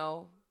 you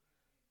know,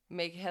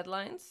 make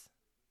headlines.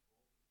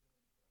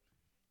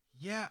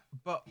 Yeah,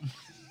 but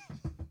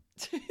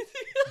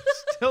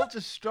still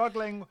just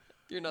struggling.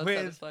 You're not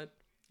satisfied.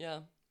 Yeah.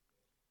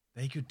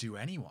 They could do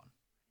anyone.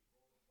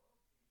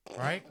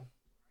 Right?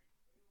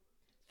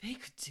 They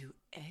could do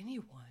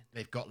anyone.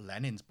 They've got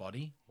Lenin's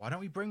body. Why don't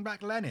we bring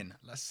back Lenin?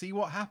 Let's see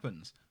what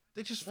happens.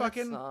 They just Let's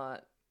fucking...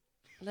 not.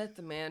 Let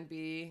the man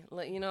be.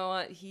 You know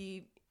what?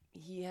 He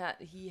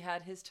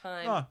had his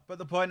time. No, but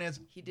the point is,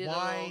 He did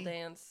why a little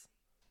dance.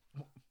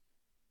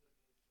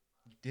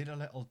 did a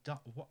little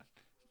what?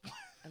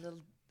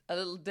 A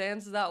little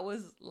dance that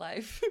was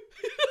life.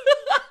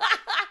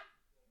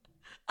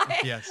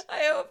 Yes.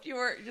 I hope you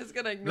weren't just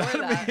gonna ignore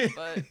that,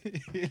 but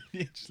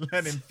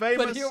Lenin,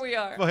 famous but here we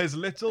are. for his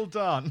little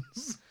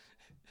dance.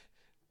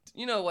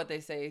 You know what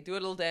they say: do a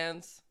little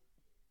dance,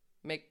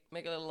 make a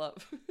little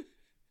love,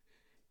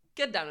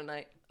 get down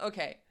tonight.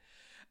 Okay.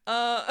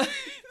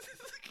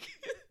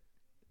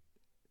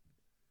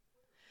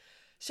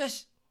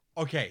 Shush.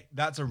 Okay,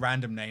 that's a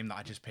random name that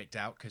I just picked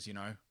out because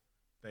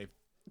they've.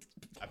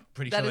 I'm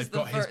pretty That sure is they've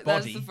got his That's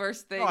body. the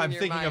first thing. No, I'm in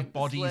your thinking mind, of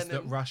bodies is that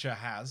Lenin. Russia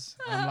has.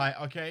 I'm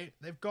like, okay,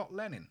 they've got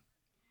Lenin.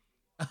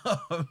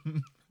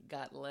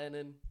 Got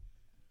Lenin.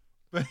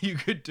 But you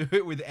could do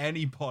it with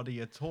any body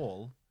at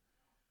all.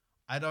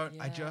 I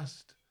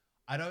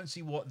don't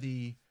see what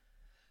the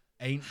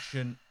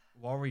ancient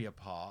warrior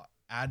part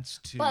adds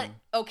to. But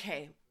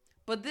okay,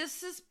 but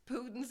this is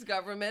Putin's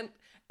government,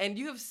 and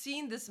you have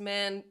seen this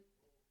man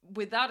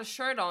without a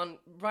shirt on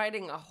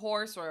riding a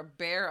horse or a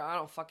bear. I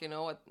don't fucking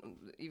know what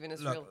even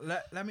is real.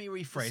 Look, let me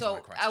rephrase So my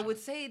question. I would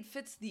say it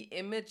fits the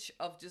image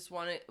of just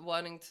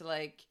wanting to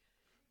like,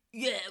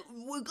 yeah,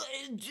 we're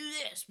gonna do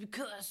this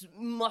because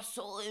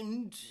muscle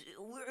and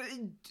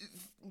we're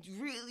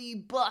really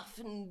buff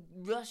and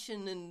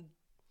Russian and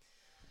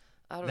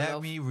I don't know.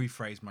 Let me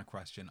rephrase my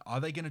question. Are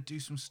they going to do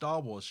some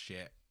Star Wars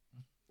shit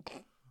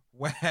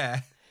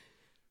where,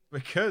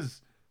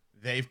 because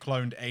they've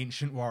cloned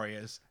ancient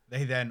warriors,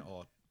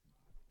 because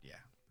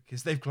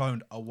they've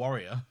cloned a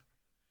warrior,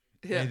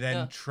 they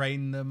then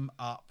train them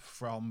up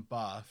from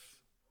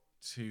birth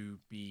to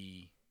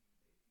be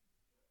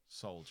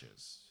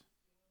soldiers?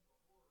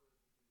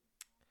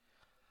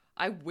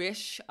 I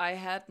wish I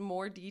had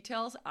more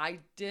details. I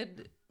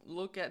did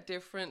look at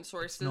different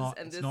sources,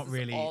 and this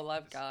is all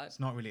I've got. It's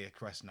not really a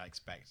question I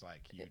expect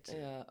you to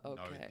Yeah, know.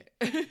 okay.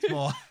 It's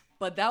more...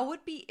 But that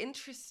would be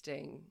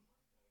interesting.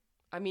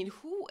 I mean,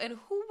 who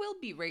will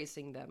be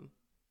racing them?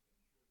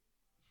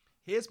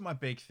 Here's my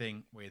big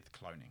thing with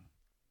cloning.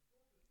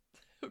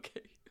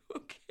 Okay.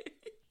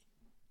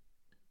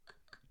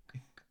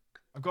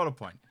 I've got a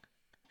point.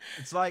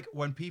 It's like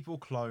when people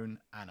clone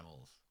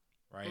animals,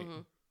 right?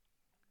 Mm-hmm.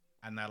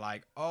 And they're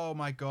like, oh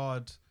my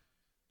God,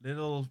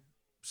 little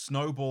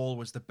Snowball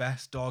was the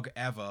best dog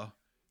ever.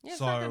 Yeah, it's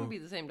so not going to be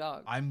the same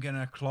dog. I'm going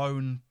to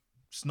clone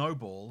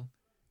Snowball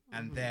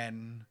and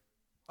then,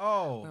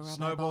 Where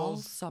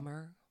Snowball's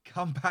summer.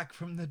 come back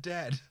from the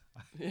dead.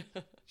 Yeah.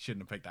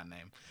 Shouldn't have picked that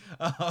name.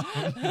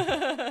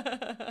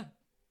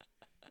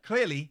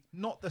 Clearly,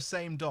 not the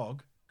same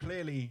dog.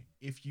 Clearly,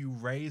 if you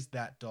raise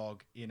that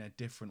dog in a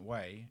different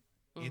way,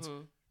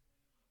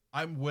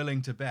 I'm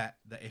willing to bet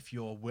that if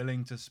you're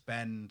willing to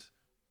spend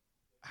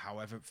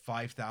however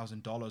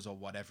 $5,000 or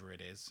whatever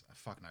it is,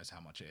 fuck knows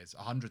how much it is,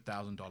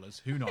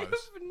 $100,000, who knows, I have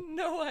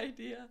no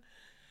idea.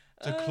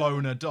 to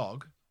clone a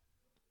dog,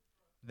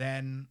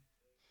 then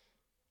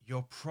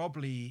you're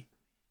probably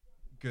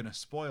gonna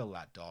spoil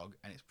that dog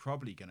and it's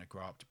probably gonna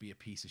grow up to be a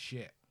piece of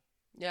shit.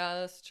 Yeah,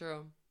 that's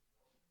true.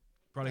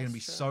 Probably That's gonna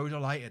be true. so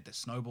delighted that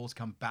Snowball's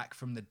come back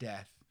from the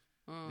death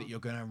that you're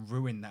gonna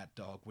ruin that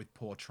dog with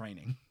poor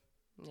training.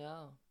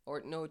 Yeah,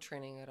 or no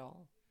training at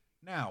all.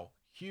 Now,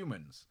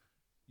 humans,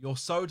 you're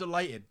so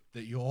delighted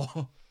that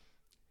your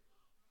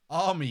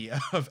army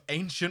of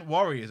ancient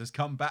warriors has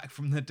come back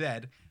from the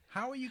dead.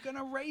 How are you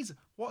gonna raise it?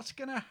 What's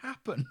gonna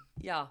happen?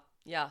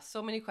 Yeah,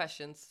 so many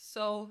questions.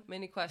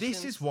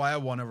 This is why I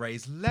want to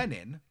raise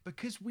Lenin,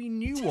 because we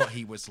knew what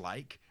he was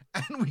like,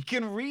 and we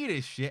can read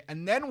his shit,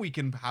 and then we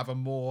can have a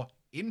more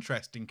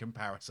interesting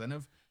comparison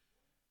of,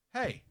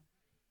 hey,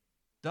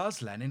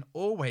 does Lenin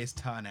always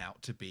turn out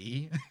to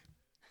be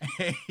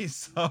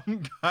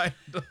some kind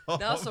of...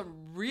 Now some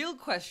real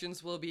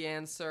questions will be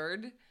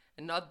answered,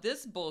 and not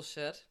this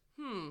bullshit.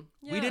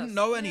 We didn't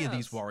know any of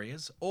these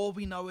warriors. All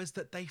we know is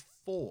that they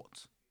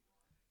fought.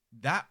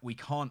 That we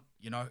can't,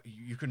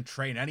 you can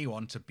train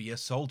anyone to be a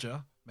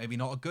soldier, maybe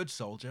not a good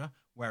soldier,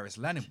 whereas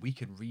Lenin, we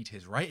can read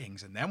his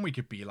writings and then we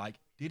could be like,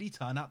 did he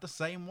turn out the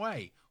same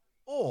way?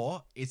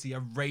 Or is he a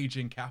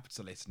raging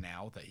capitalist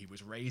now that he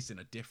was raised in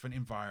a different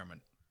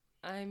environment?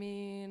 I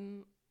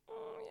mean,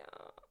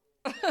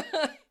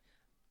 yeah.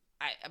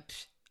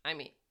 I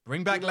mean,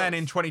 bring back who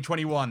Lenin knows?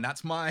 2021.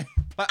 That's my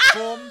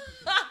platform.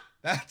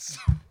 That's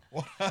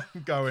what I'm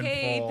going for.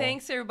 Hey,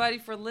 thanks everybody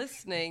for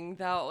listening.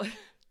 Jeez,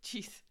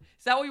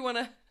 is that what you want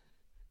to?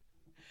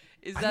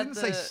 Is I that didn't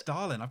say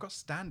Stalin. I've got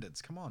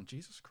standards. Come on,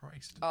 Jesus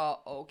Christ. Oh,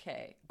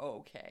 okay.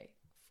 Of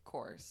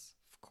course.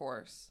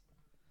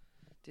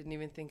 Didn't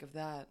even think of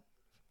that.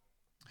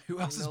 Who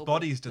else's noble-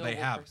 bodies do they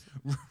noble have?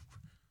 person.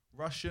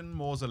 Russian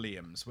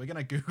mausoleums. We're going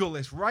to Google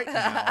this right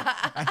now,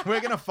 and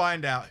we're going to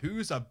find out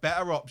who's a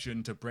better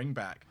option to bring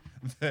back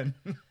than...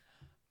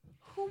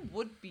 Who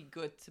would be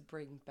good to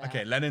bring back?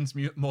 Okay, Lenin's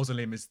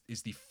mausoleum is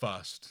the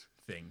first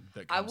thing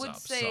that I comes would up.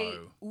 say,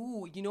 So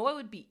what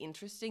would be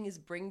interesting is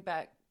bring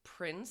back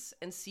Prince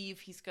and see if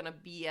he's gonna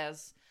be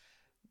as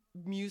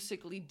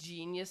musically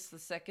genius the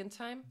second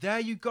time. There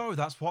you go.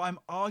 That's what I'm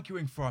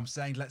arguing for. I'm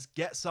saying let's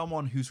get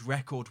someone whose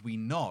record we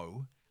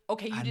know.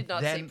 Okay, you And did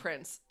not say then-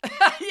 Prince.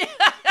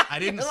 I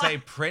didn't say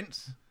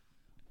Prince.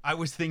 I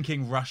was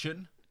thinking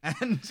Russian.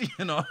 And,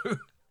 that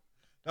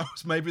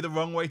was maybe the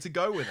wrong way to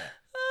go with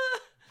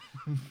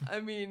it. I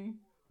mean,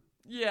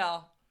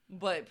 yeah,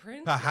 but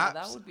Prince, yeah, Perhaps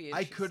that would be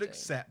I could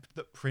interesting. accept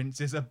that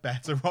Prince is a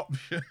better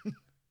option.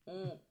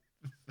 Mm.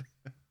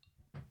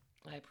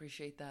 I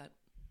appreciate that.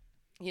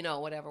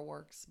 Whatever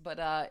works. But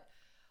I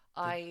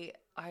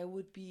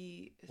would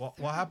be. What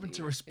happened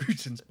to thoroughly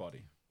Rasputin's interested.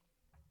 body?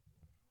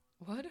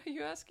 What are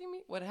you asking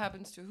me? What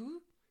happens to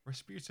who?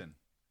 Rasputin,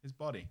 his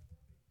body.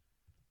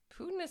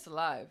 Putin is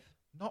alive.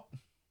 Not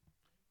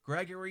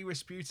Gregory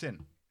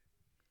Rasputin.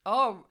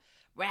 Oh,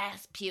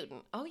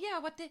 Rasputin. Oh yeah,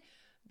 what the?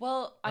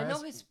 Well, I know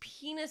Ras- his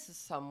penis is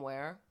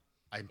somewhere.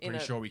 I'm In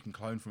pretty a- sure we can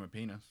clone from a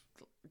penis.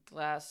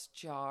 Glass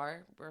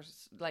jar, or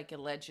like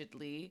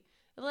allegedly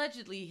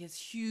his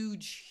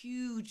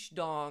huge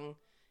dong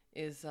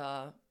is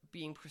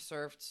being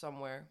preserved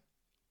somewhere,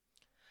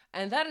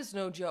 and that is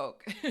no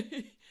joke.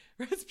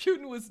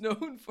 Rasputin was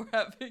known for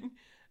having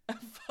a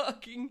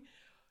fucking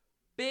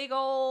big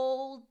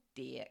old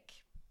dick.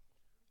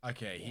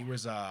 Okay, he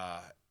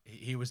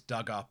was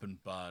dug up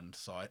and burned,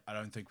 so I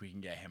don't think we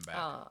can get him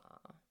back.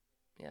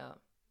 Yeah,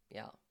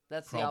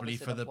 that's Probably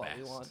the opposite for of the what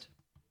we best. want.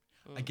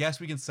 I guess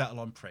we can settle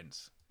on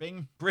Prince.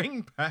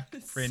 Bring back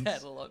Prince.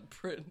 Settle on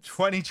Prince.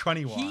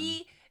 2021.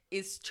 He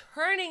is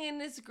turning in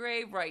his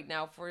grave right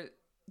now for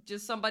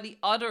just somebody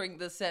uttering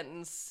the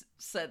sentence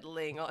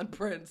 "settling on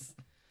Prince."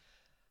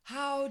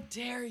 How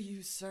dare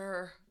you,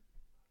 sir?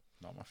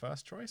 Not my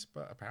first choice,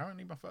 but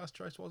apparently my first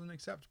choice wasn't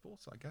acceptable,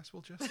 so I guess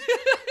we'll just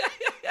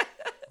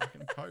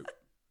fucking cope.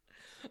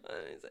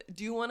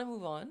 Do you want to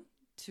move on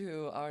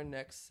to our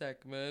next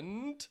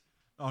segment?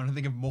 Oh, and I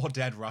think of more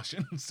dead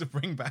Russians to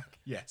bring back.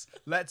 Yes,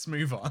 let's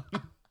move on.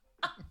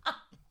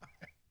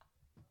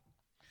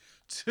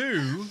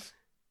 To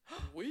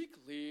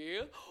Weekly.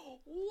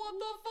 What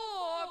the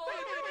fuck?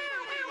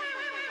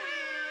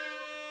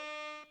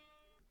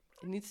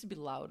 It needs to be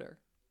louder.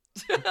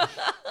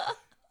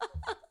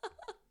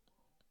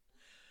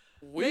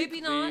 Maybe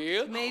not.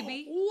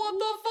 Maybe. What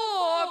the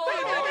fuck?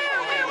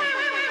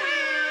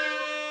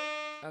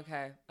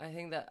 Okay, I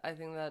think that's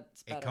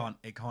better.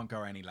 it can't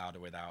go any louder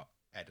without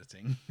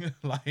editing.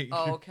 Like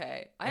Oh,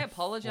 okay. I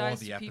apologize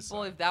the to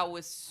people episode. if that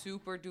was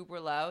super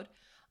duper loud.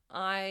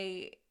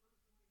 I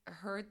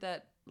heard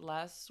that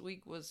last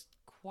week was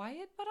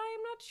quiet, but I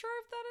am not sure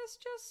if that is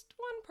just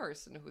one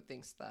person who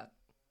thinks that.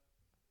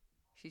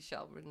 He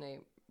shall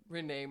remain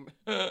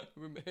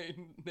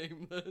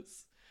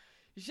nameless.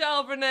 He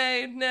shall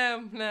remain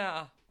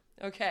now.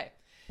 Okay.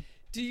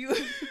 Do you?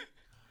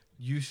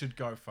 You should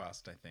go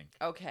first, I think.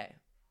 Okay.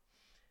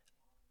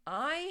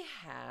 I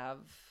have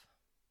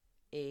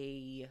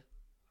a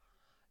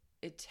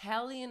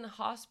Italian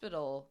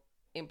hospital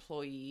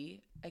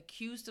employee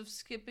accused of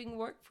skipping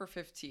work for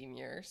 15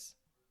 years.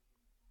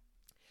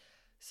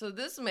 So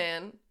this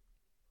man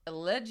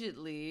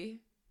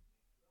allegedly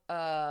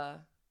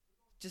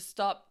just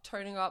stopped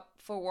turning up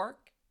for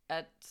work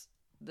at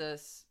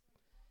this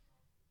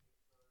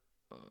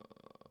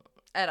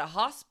at a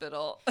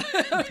hospital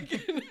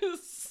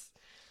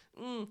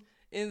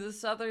in the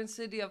southern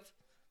city of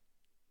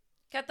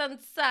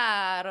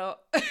Catanzaro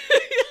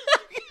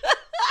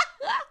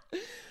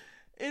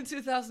in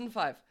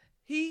 2005.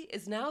 He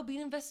is now being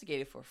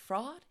investigated for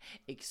fraud,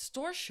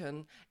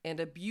 extortion, and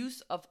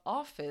abuse of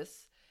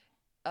office.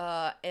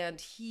 And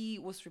he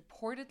was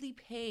reportedly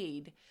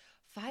paid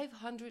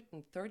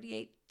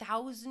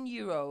 538,000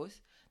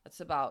 euros. That's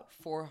about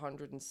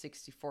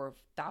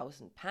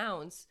 464,000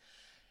 pounds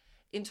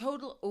in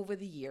total over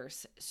the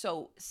years.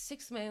 So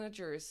 6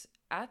 managers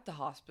at the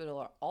hospital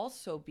are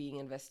also being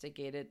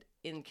investigated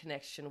in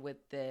connection with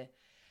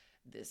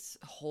this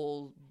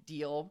whole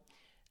deal.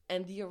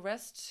 And the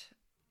arrests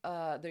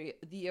are the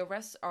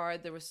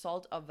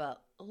result of a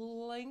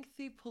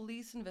lengthy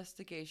police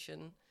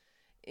investigation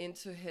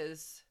into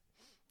his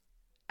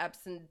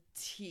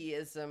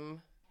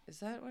absenteeism. Is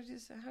that what you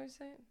say? How you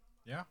say it?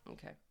 Yeah.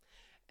 Okay.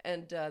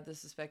 And the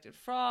suspected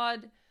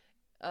fraud.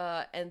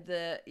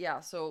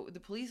 So the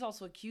police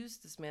also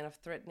accused this man of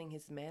threatening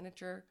his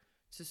manager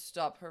to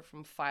stop her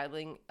from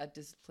filing a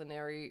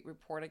disciplinary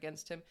report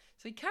against him.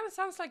 So he kind of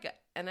sounds like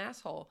an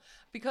asshole,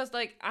 because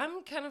like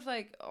I'm kind of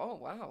like, oh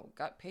wow,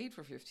 got paid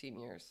for 15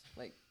 years,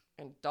 like,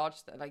 and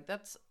dodged that. Like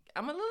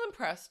I'm a little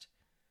impressed,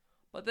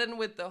 but then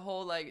with the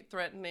whole like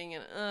threatening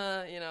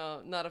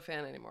and not a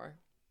fan anymore.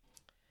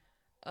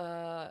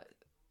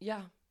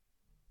 Yeah.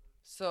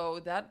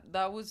 So that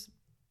was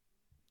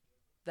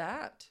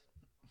that.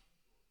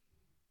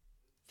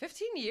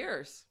 15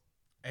 years.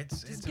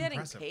 It's Just getting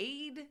impressive.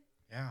 paid.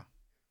 Yeah.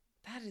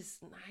 That is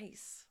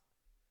nice.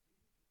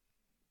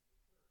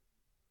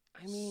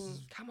 I mean,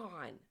 come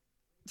on.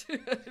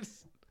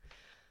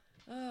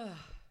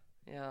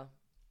 Yeah,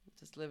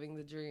 just living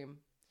the dream.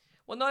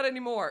 Well, not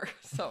anymore.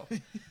 So,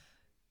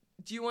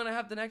 do you want to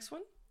have the next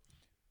one?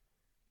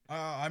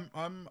 I'm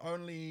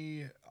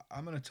only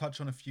I'm gonna touch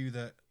on a few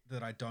that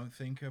I don't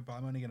think of, but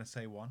I'm only gonna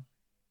say one.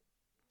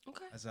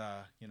 Okay. As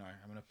I'm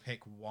gonna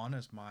pick one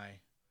as my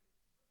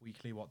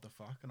weekly what the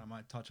fuck, and I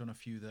might touch on a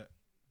few that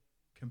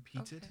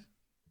competed.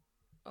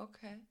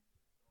 Okay.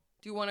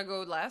 Do you want to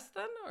go last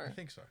then, or? I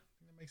think so. I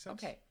think that makes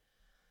sense. Okay.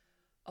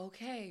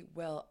 Okay.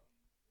 Well,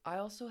 I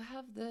also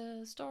have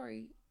the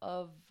story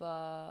of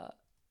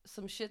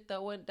some shit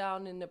that went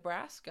down in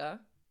Nebraska.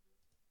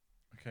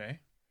 Okay.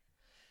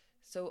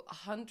 So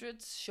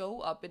hundreds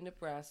show up in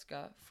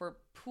Nebraska for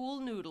pool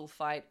noodle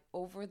fight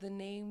over the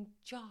name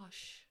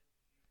Josh.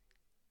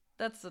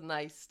 That's a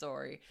nice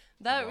story.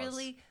 That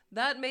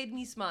made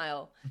me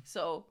smile.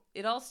 So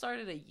it all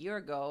started a year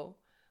ago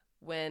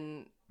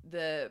when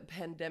the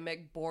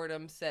pandemic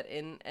boredom set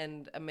in,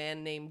 and a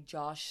man named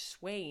Josh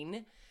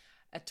Swain,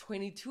 a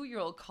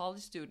 22-year-old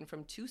college student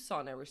from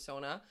Tucson,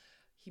 Arizona,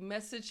 he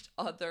messaged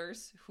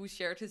others who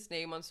shared his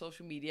name on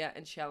social media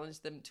and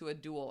challenged them to a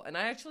duel. And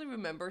I actually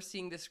remember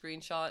seeing the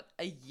screenshot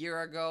a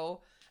year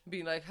ago,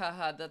 being like,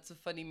 haha, that's a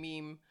funny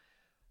meme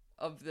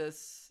of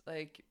this,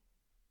 like,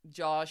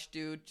 Josh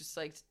dude just,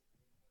 like,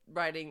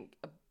 writing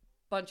a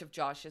bunch of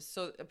Joshes.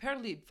 So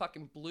apparently it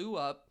fucking blew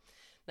up.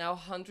 Now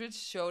hundreds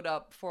showed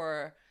up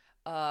for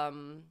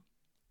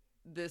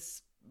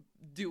this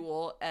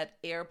duel at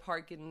Air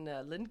Park in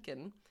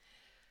Lincoln,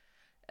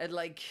 at,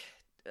 like,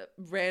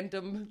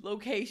 random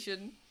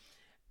location,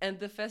 and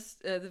the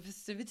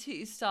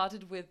festivities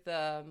started with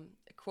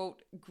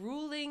quote,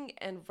 grueling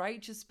and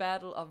righteous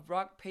battle of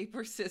rock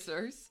paper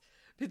scissors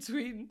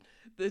between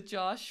the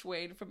Josh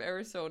Swain from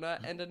Arizona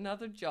and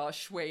another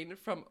Josh Swain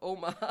from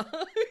Omaha.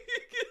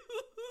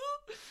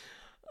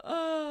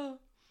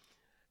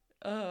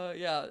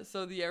 Yeah,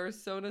 so the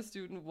Arizona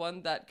student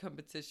won that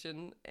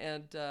competition,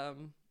 and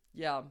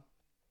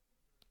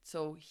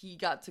so he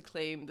got to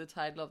claim the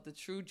title of the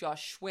true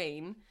Josh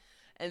Swain.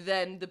 And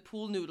then the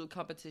pool noodle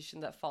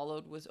competition that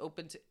followed was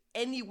open to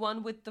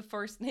anyone with the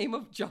first name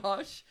of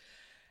Josh.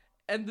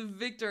 And the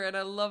victor, and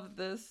I love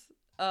this,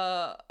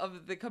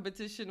 of the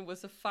competition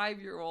was a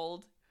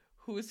 5-year-old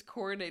who was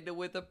coronated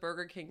with a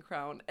Burger King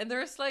crown. And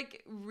there's,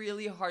 like,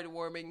 really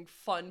heartwarming,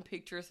 fun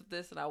pictures of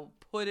this, and I will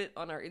put it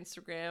on our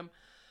Instagram.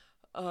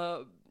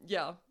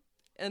 Yeah.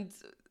 And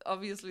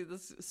obviously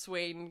this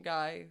Swain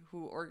guy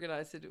who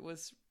organized it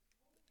was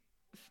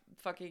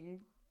fucking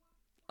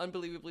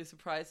unbelievably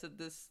surprised that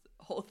this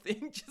whole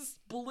thing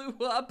just blew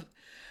up.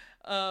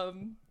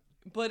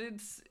 But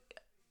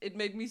it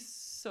made me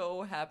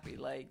so happy.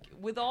 Like,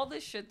 with all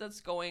this shit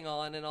that's going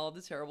on and all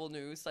the terrible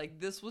news, like,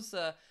 this was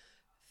a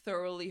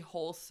thoroughly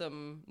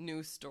wholesome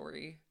news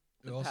story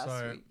the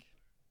past week.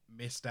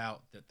 Missed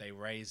out that they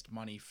raised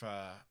money for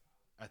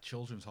a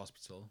children's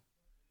hospital.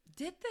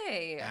 Did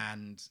they?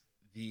 And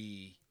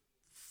the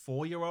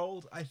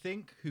 4-year-old, I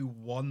think, who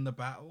won the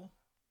battle,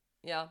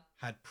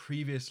 had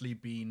previously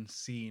been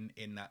seen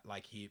in that,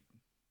 like, he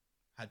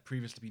had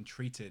previously been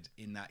treated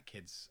in that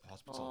kid's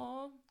hospital.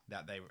 Aww.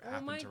 That they happened to raise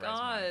Oh my money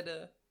god.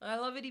 for. I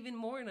love it even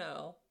more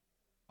now.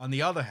 On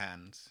the other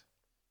hand,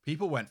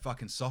 people went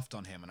fucking soft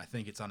on him, and I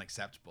think it's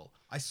unacceptable.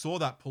 I saw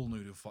that pool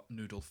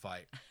noodle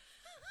fight,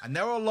 and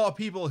there were a lot of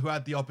people who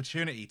had the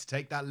opportunity to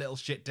take that little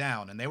shit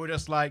down, and they were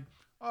just like,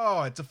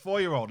 oh, it's a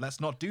 4-year-old, let's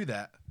not do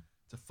that.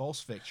 It's a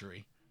false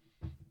victory.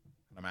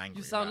 I'm angry.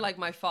 You sound like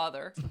my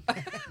father.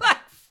 Like,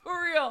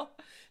 for real.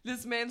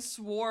 This man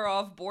swore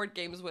off board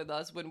games with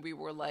us when we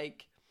were,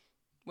 like,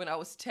 when I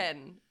was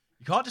 10.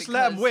 You can't just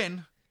let him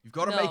win. You've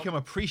got to make him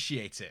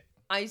appreciate it.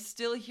 I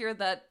still hear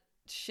that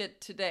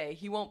shit today.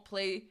 He won't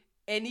play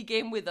any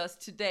game with us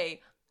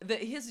today.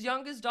 His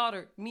youngest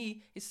daughter,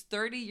 me, is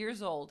 30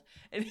 years old,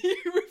 and he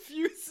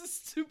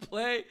refuses to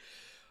play.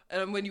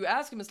 And when you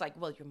ask him, it's like,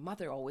 well, your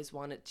mother always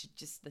wanted to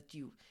just let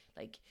you,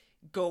 like,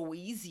 go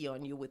easy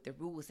on you with the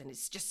rules, and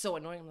it's just so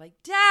annoying. I'm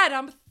like, Dad,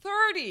 I'm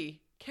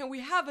 30. Can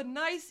we have a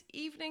nice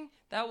evening?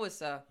 That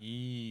was a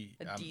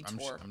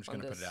detour. I'm just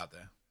going to put it out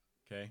there.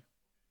 Okay?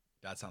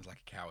 Dad sounds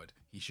like a coward.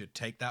 He should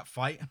take that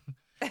fight.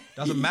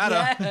 Doesn't matter.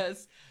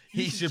 Yes.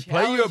 He should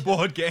play you at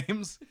board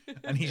games,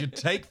 and he should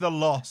take the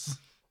loss.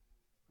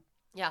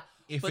 Yeah.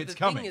 If it's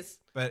coming.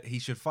 But he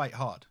should fight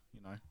hard,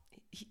 you know?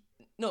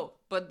 No,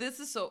 but this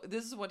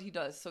is what he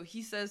does. So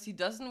he says he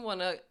doesn't want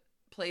to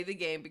play the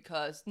game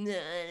because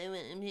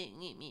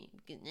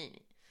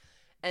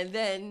and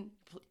then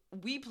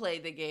we play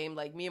the game,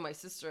 like me and my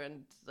sister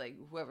and, like,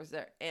 whoever's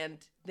there, and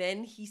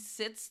then he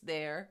sits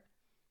there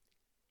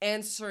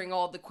answering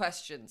all the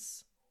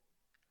questions,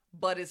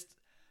 but is,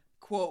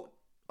 quote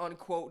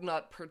unquote,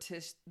 not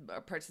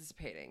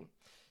participating.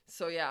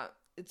 So yeah,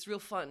 it's real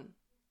fun.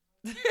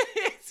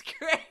 It's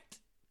great.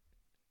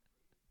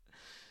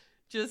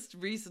 Just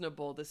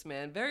reasonable, this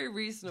man. Very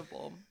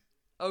reasonable.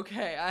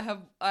 Okay, I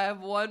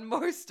have one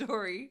more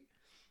story.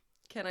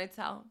 Can I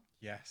tell?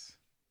 Yes.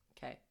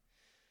 Okay.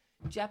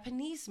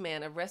 Japanese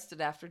man arrested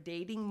after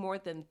dating more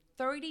than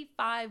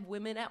 35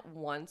 women at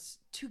once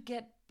to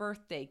get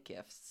birthday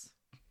gifts.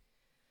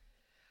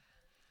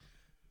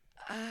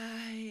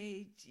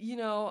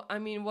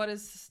 What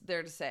is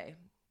there to say?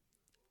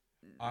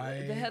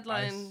 The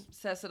headline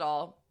says it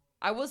all.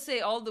 I will say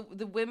all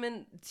the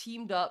women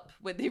teamed up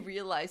when they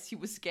realized he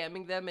was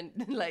scamming them,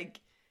 and like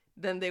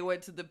then they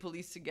went to the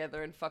police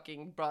together and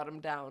fucking brought him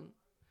down.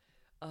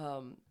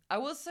 I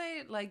will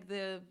say like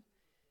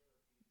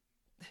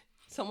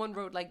someone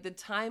wrote like the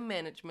time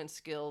management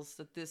skills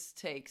that this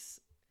takes.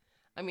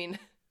 I mean,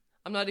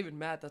 I'm not even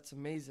mad. That's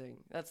amazing.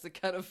 That's the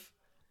kind of.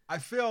 I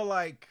feel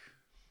like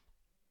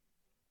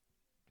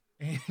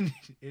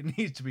it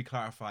needs to be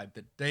clarified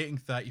that dating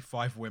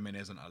 35 women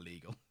isn't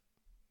illegal.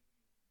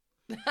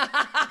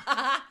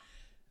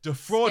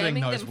 Defrauding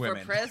Scamming those them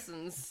women for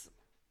presents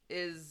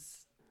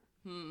is.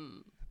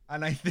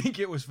 And I think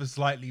it was for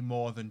slightly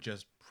more than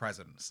just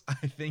presents.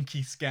 I think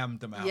he scammed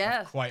them out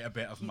of quite a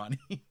bit of money.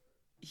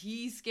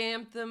 He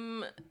scammed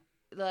them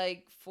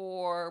like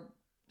for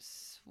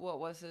what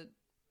was it?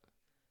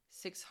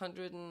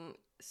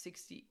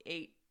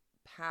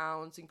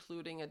 £668,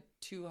 including a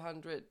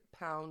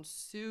 £200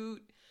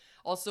 suit.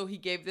 Also, he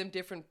gave them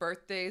different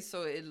birthdays,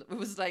 so it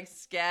was like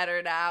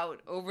scattered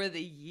out over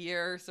the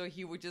year, so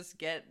he would just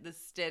get the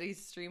steady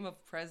stream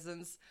of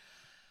presents.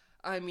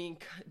 I mean,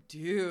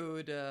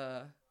 dude.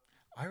 I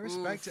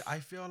respect it. I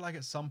feel like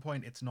at some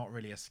point it's not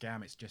really a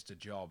scam, it's just a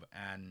job.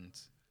 And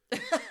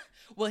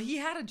well, he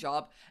had a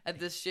job at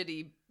this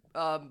shitty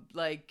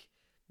like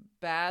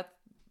bath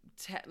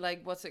like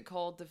what's it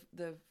called,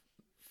 the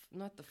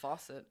not the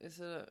faucet,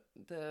 is it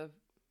the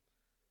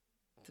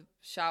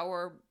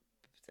shower,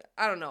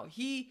 I don't know.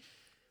 He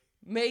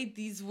made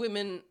these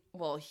women,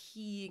 well,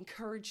 he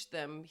encouraged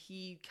them,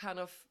 he kind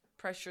of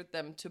pressured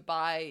them to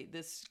buy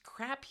this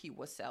crap he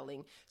was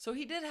selling. So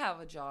he did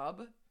have a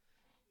job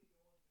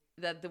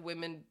that the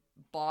women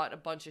bought a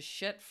bunch of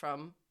shit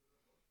from,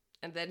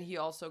 and then he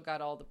also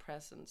got all the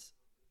presents.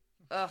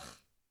 Ugh.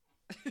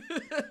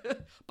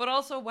 But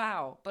also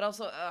wow. But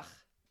also ugh.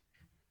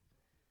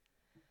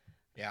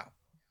 Yeah.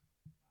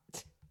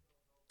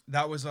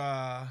 That was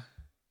on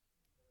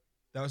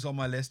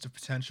my list of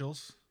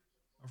potentials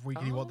of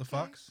weekly what the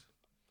fucks.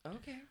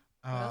 Okay.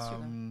 What else you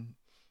got?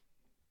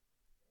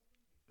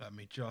 Let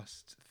me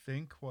just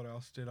think. What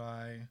else did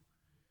I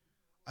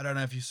don't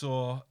know if you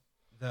saw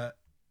that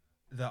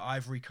the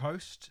Ivory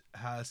Coast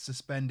has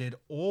suspended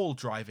all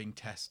driving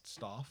test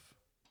staff.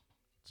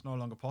 It's no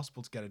longer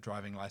possible to get a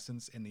driving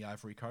license in the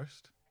Ivory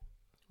Coast.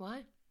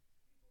 Why?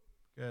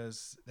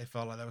 Because they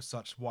felt like there was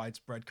such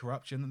widespread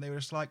corruption that they were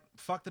just like,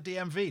 fuck the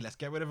DMV, let's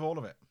get rid of all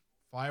of it.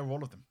 Fire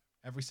all of them.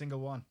 Every single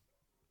one.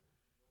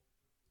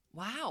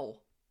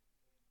 Wow.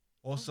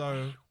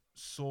 Also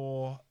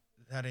saw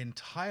that in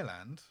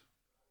Thailand,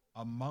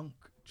 a monk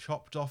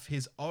chopped off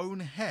his own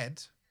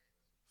head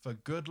for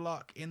good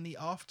luck in the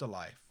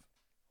afterlife.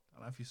 I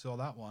don't know if you saw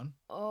that one.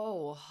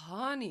 Oh,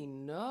 honey,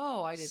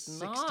 no, I did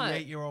not.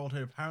 68-year-old who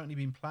had apparently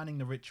been planning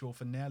the ritual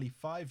for nearly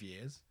 5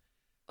 years.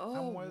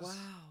 Oh, was wow.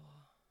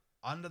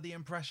 Under the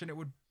impression it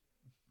would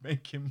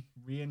make him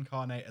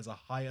reincarnate as a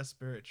higher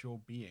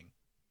spiritual being.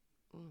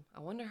 I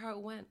wonder how it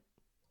went.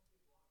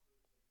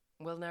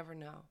 We'll never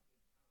know.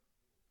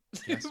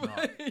 Guess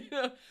not. You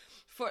know,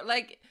 for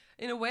like,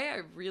 in a way,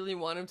 I really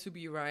want him to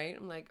be right.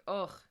 I'm like,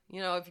 ugh,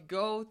 you know, if you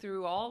go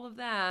through all of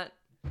that,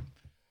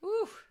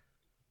 whew.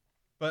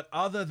 But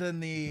other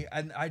than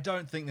and I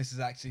don't think this is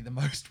actually the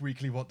most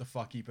weekly what the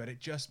fucky, but it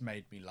just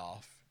made me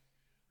laugh.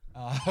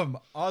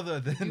 Other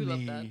than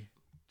the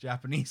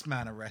Japanese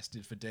man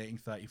arrested for dating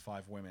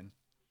 35 women.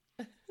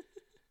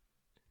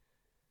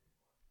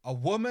 A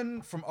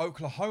woman from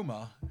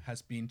Oklahoma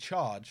has been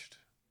charged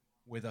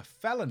with a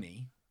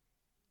felony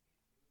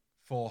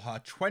for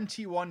her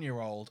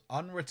 21-year-old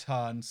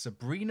unreturned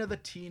Sabrina the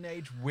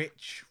Teenage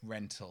Witch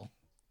rental.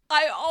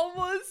 I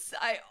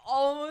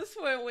almost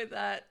went with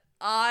that.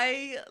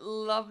 I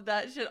love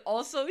that shit.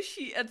 Also,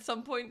 she, at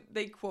some point,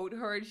 they quote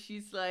her and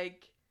she's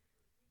like,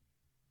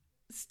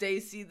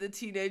 Stacy the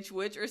Teenage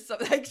Witch or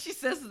something. Like, she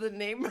says the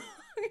name wrong.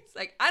 It's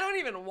like, I don't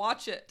even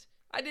watch it.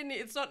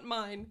 It's not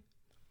mine.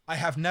 I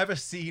have never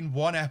seen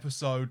one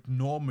episode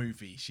nor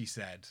movie, she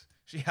said.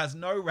 She has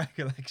no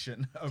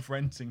recollection of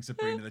renting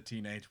Sabrina the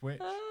Teenage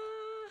Witch.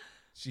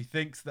 She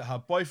thinks that her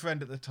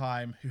boyfriend at the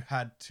time, who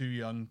had 2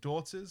 young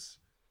daughters,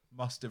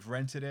 must have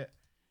rented it.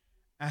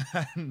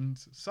 And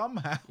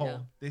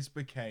somehow this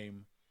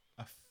became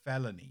a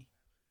felony.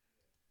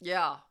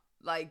 Yeah,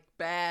 like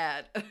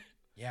bad.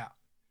 Yeah.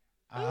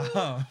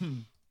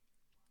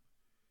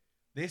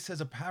 This has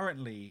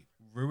apparently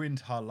ruined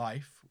her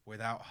life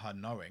without her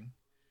knowing.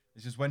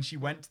 This is when she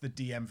went to the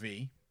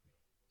DMV.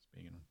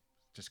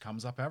 Just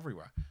comes up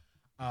everywhere.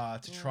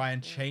 To try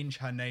and change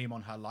her name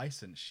on her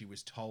license. She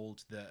was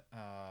told that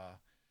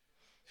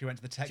she went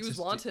to the Texas. She was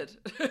wanted.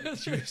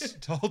 She was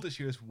told that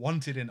she was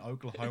wanted in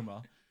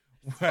Oklahoma,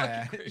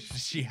 where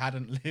she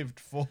hadn't lived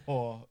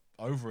for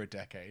over a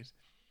decade.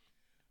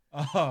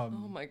 Oh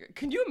my god!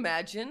 Can you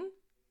imagine?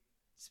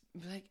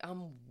 Like,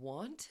 I'm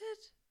wanted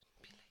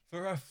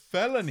for a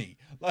felony.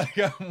 Like,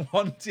 I'm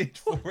wanted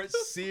for a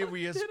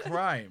serious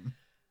crime.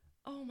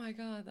 Oh my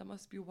god, that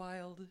must be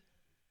wild.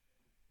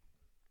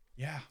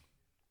 Yeah.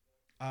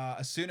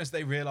 As soon as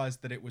they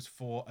realized that it was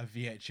for a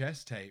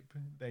VHS tape,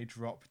 they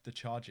dropped the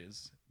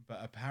charges. but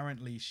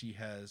apparently she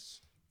has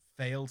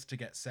failed to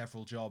get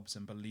several jobs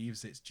and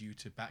believes it's due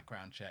to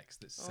background checks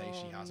that say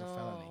she has a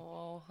felony.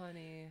 Oh,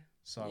 honey.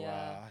 So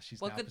Yeah.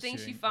 she's Well, now good thing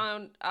she pursuing-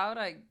 found out,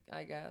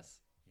 I guess.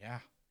 Yeah,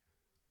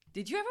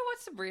 Did you ever watch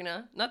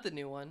Sabrina? Not the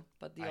new one,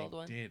 but the old I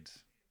one. did.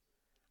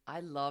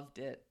 I loved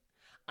it.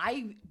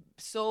 I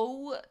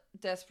so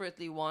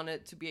desperately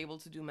wanted to be able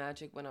to do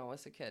magic when I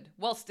was a kid.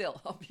 Well,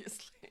 still,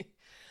 obviously.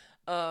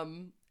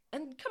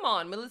 And come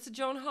on, Melissa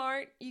Joan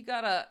Hart, you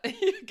gotta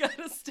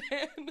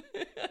stand.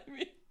 I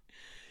mean,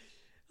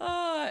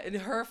 and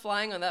her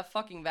flying on that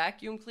fucking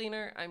vacuum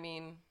cleaner. I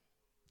mean,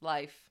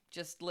 life,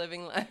 just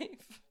living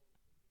life.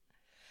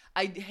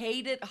 I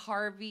hated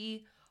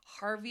Harvey.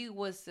 Harvey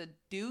was a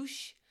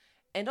douche,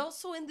 and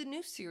also in the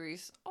new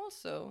series,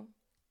 also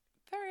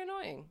very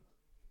annoying.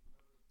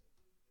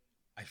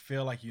 I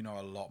feel like you know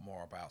a lot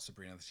more about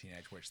Sabrina the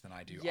Teenage Witch than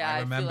I do. Yeah, I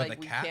remember feel like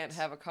the we cat. can't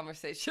have a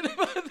conversation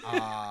about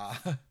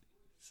that.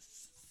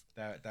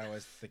 That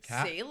was the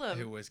cat Salem,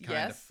 who was kind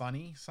of yes.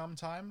 funny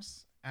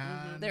sometimes.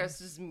 And There's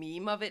this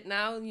meme of it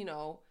now,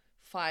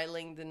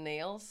 filing the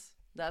nails.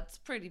 That's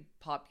pretty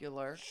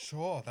popular.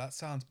 sure, that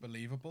sounds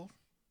believable.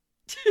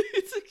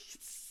 It's like,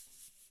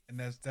 And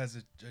there's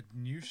a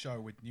new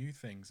show with new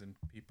things and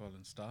people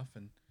and stuff.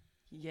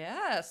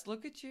 yes,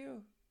 look at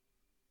you.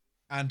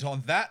 And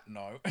on that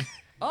note,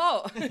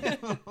 Oh,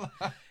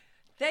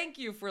 thank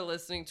you for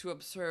listening to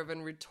Observe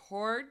and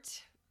Retort,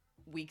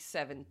 week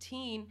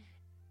 17.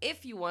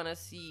 If you want to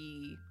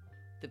see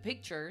the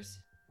pictures,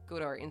 go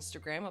to our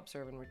Instagram,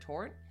 Observe and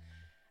Retort.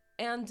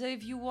 And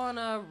if you want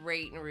to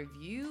rate and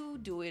review,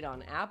 do it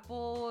on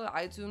Apple,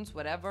 iTunes,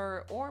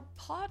 whatever, or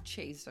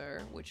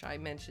Podchaser, which I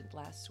mentioned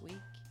last week.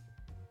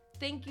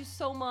 Thank you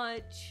so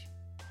much.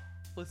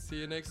 We'll see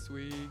you next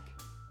week.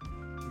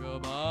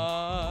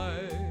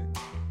 Goodbye.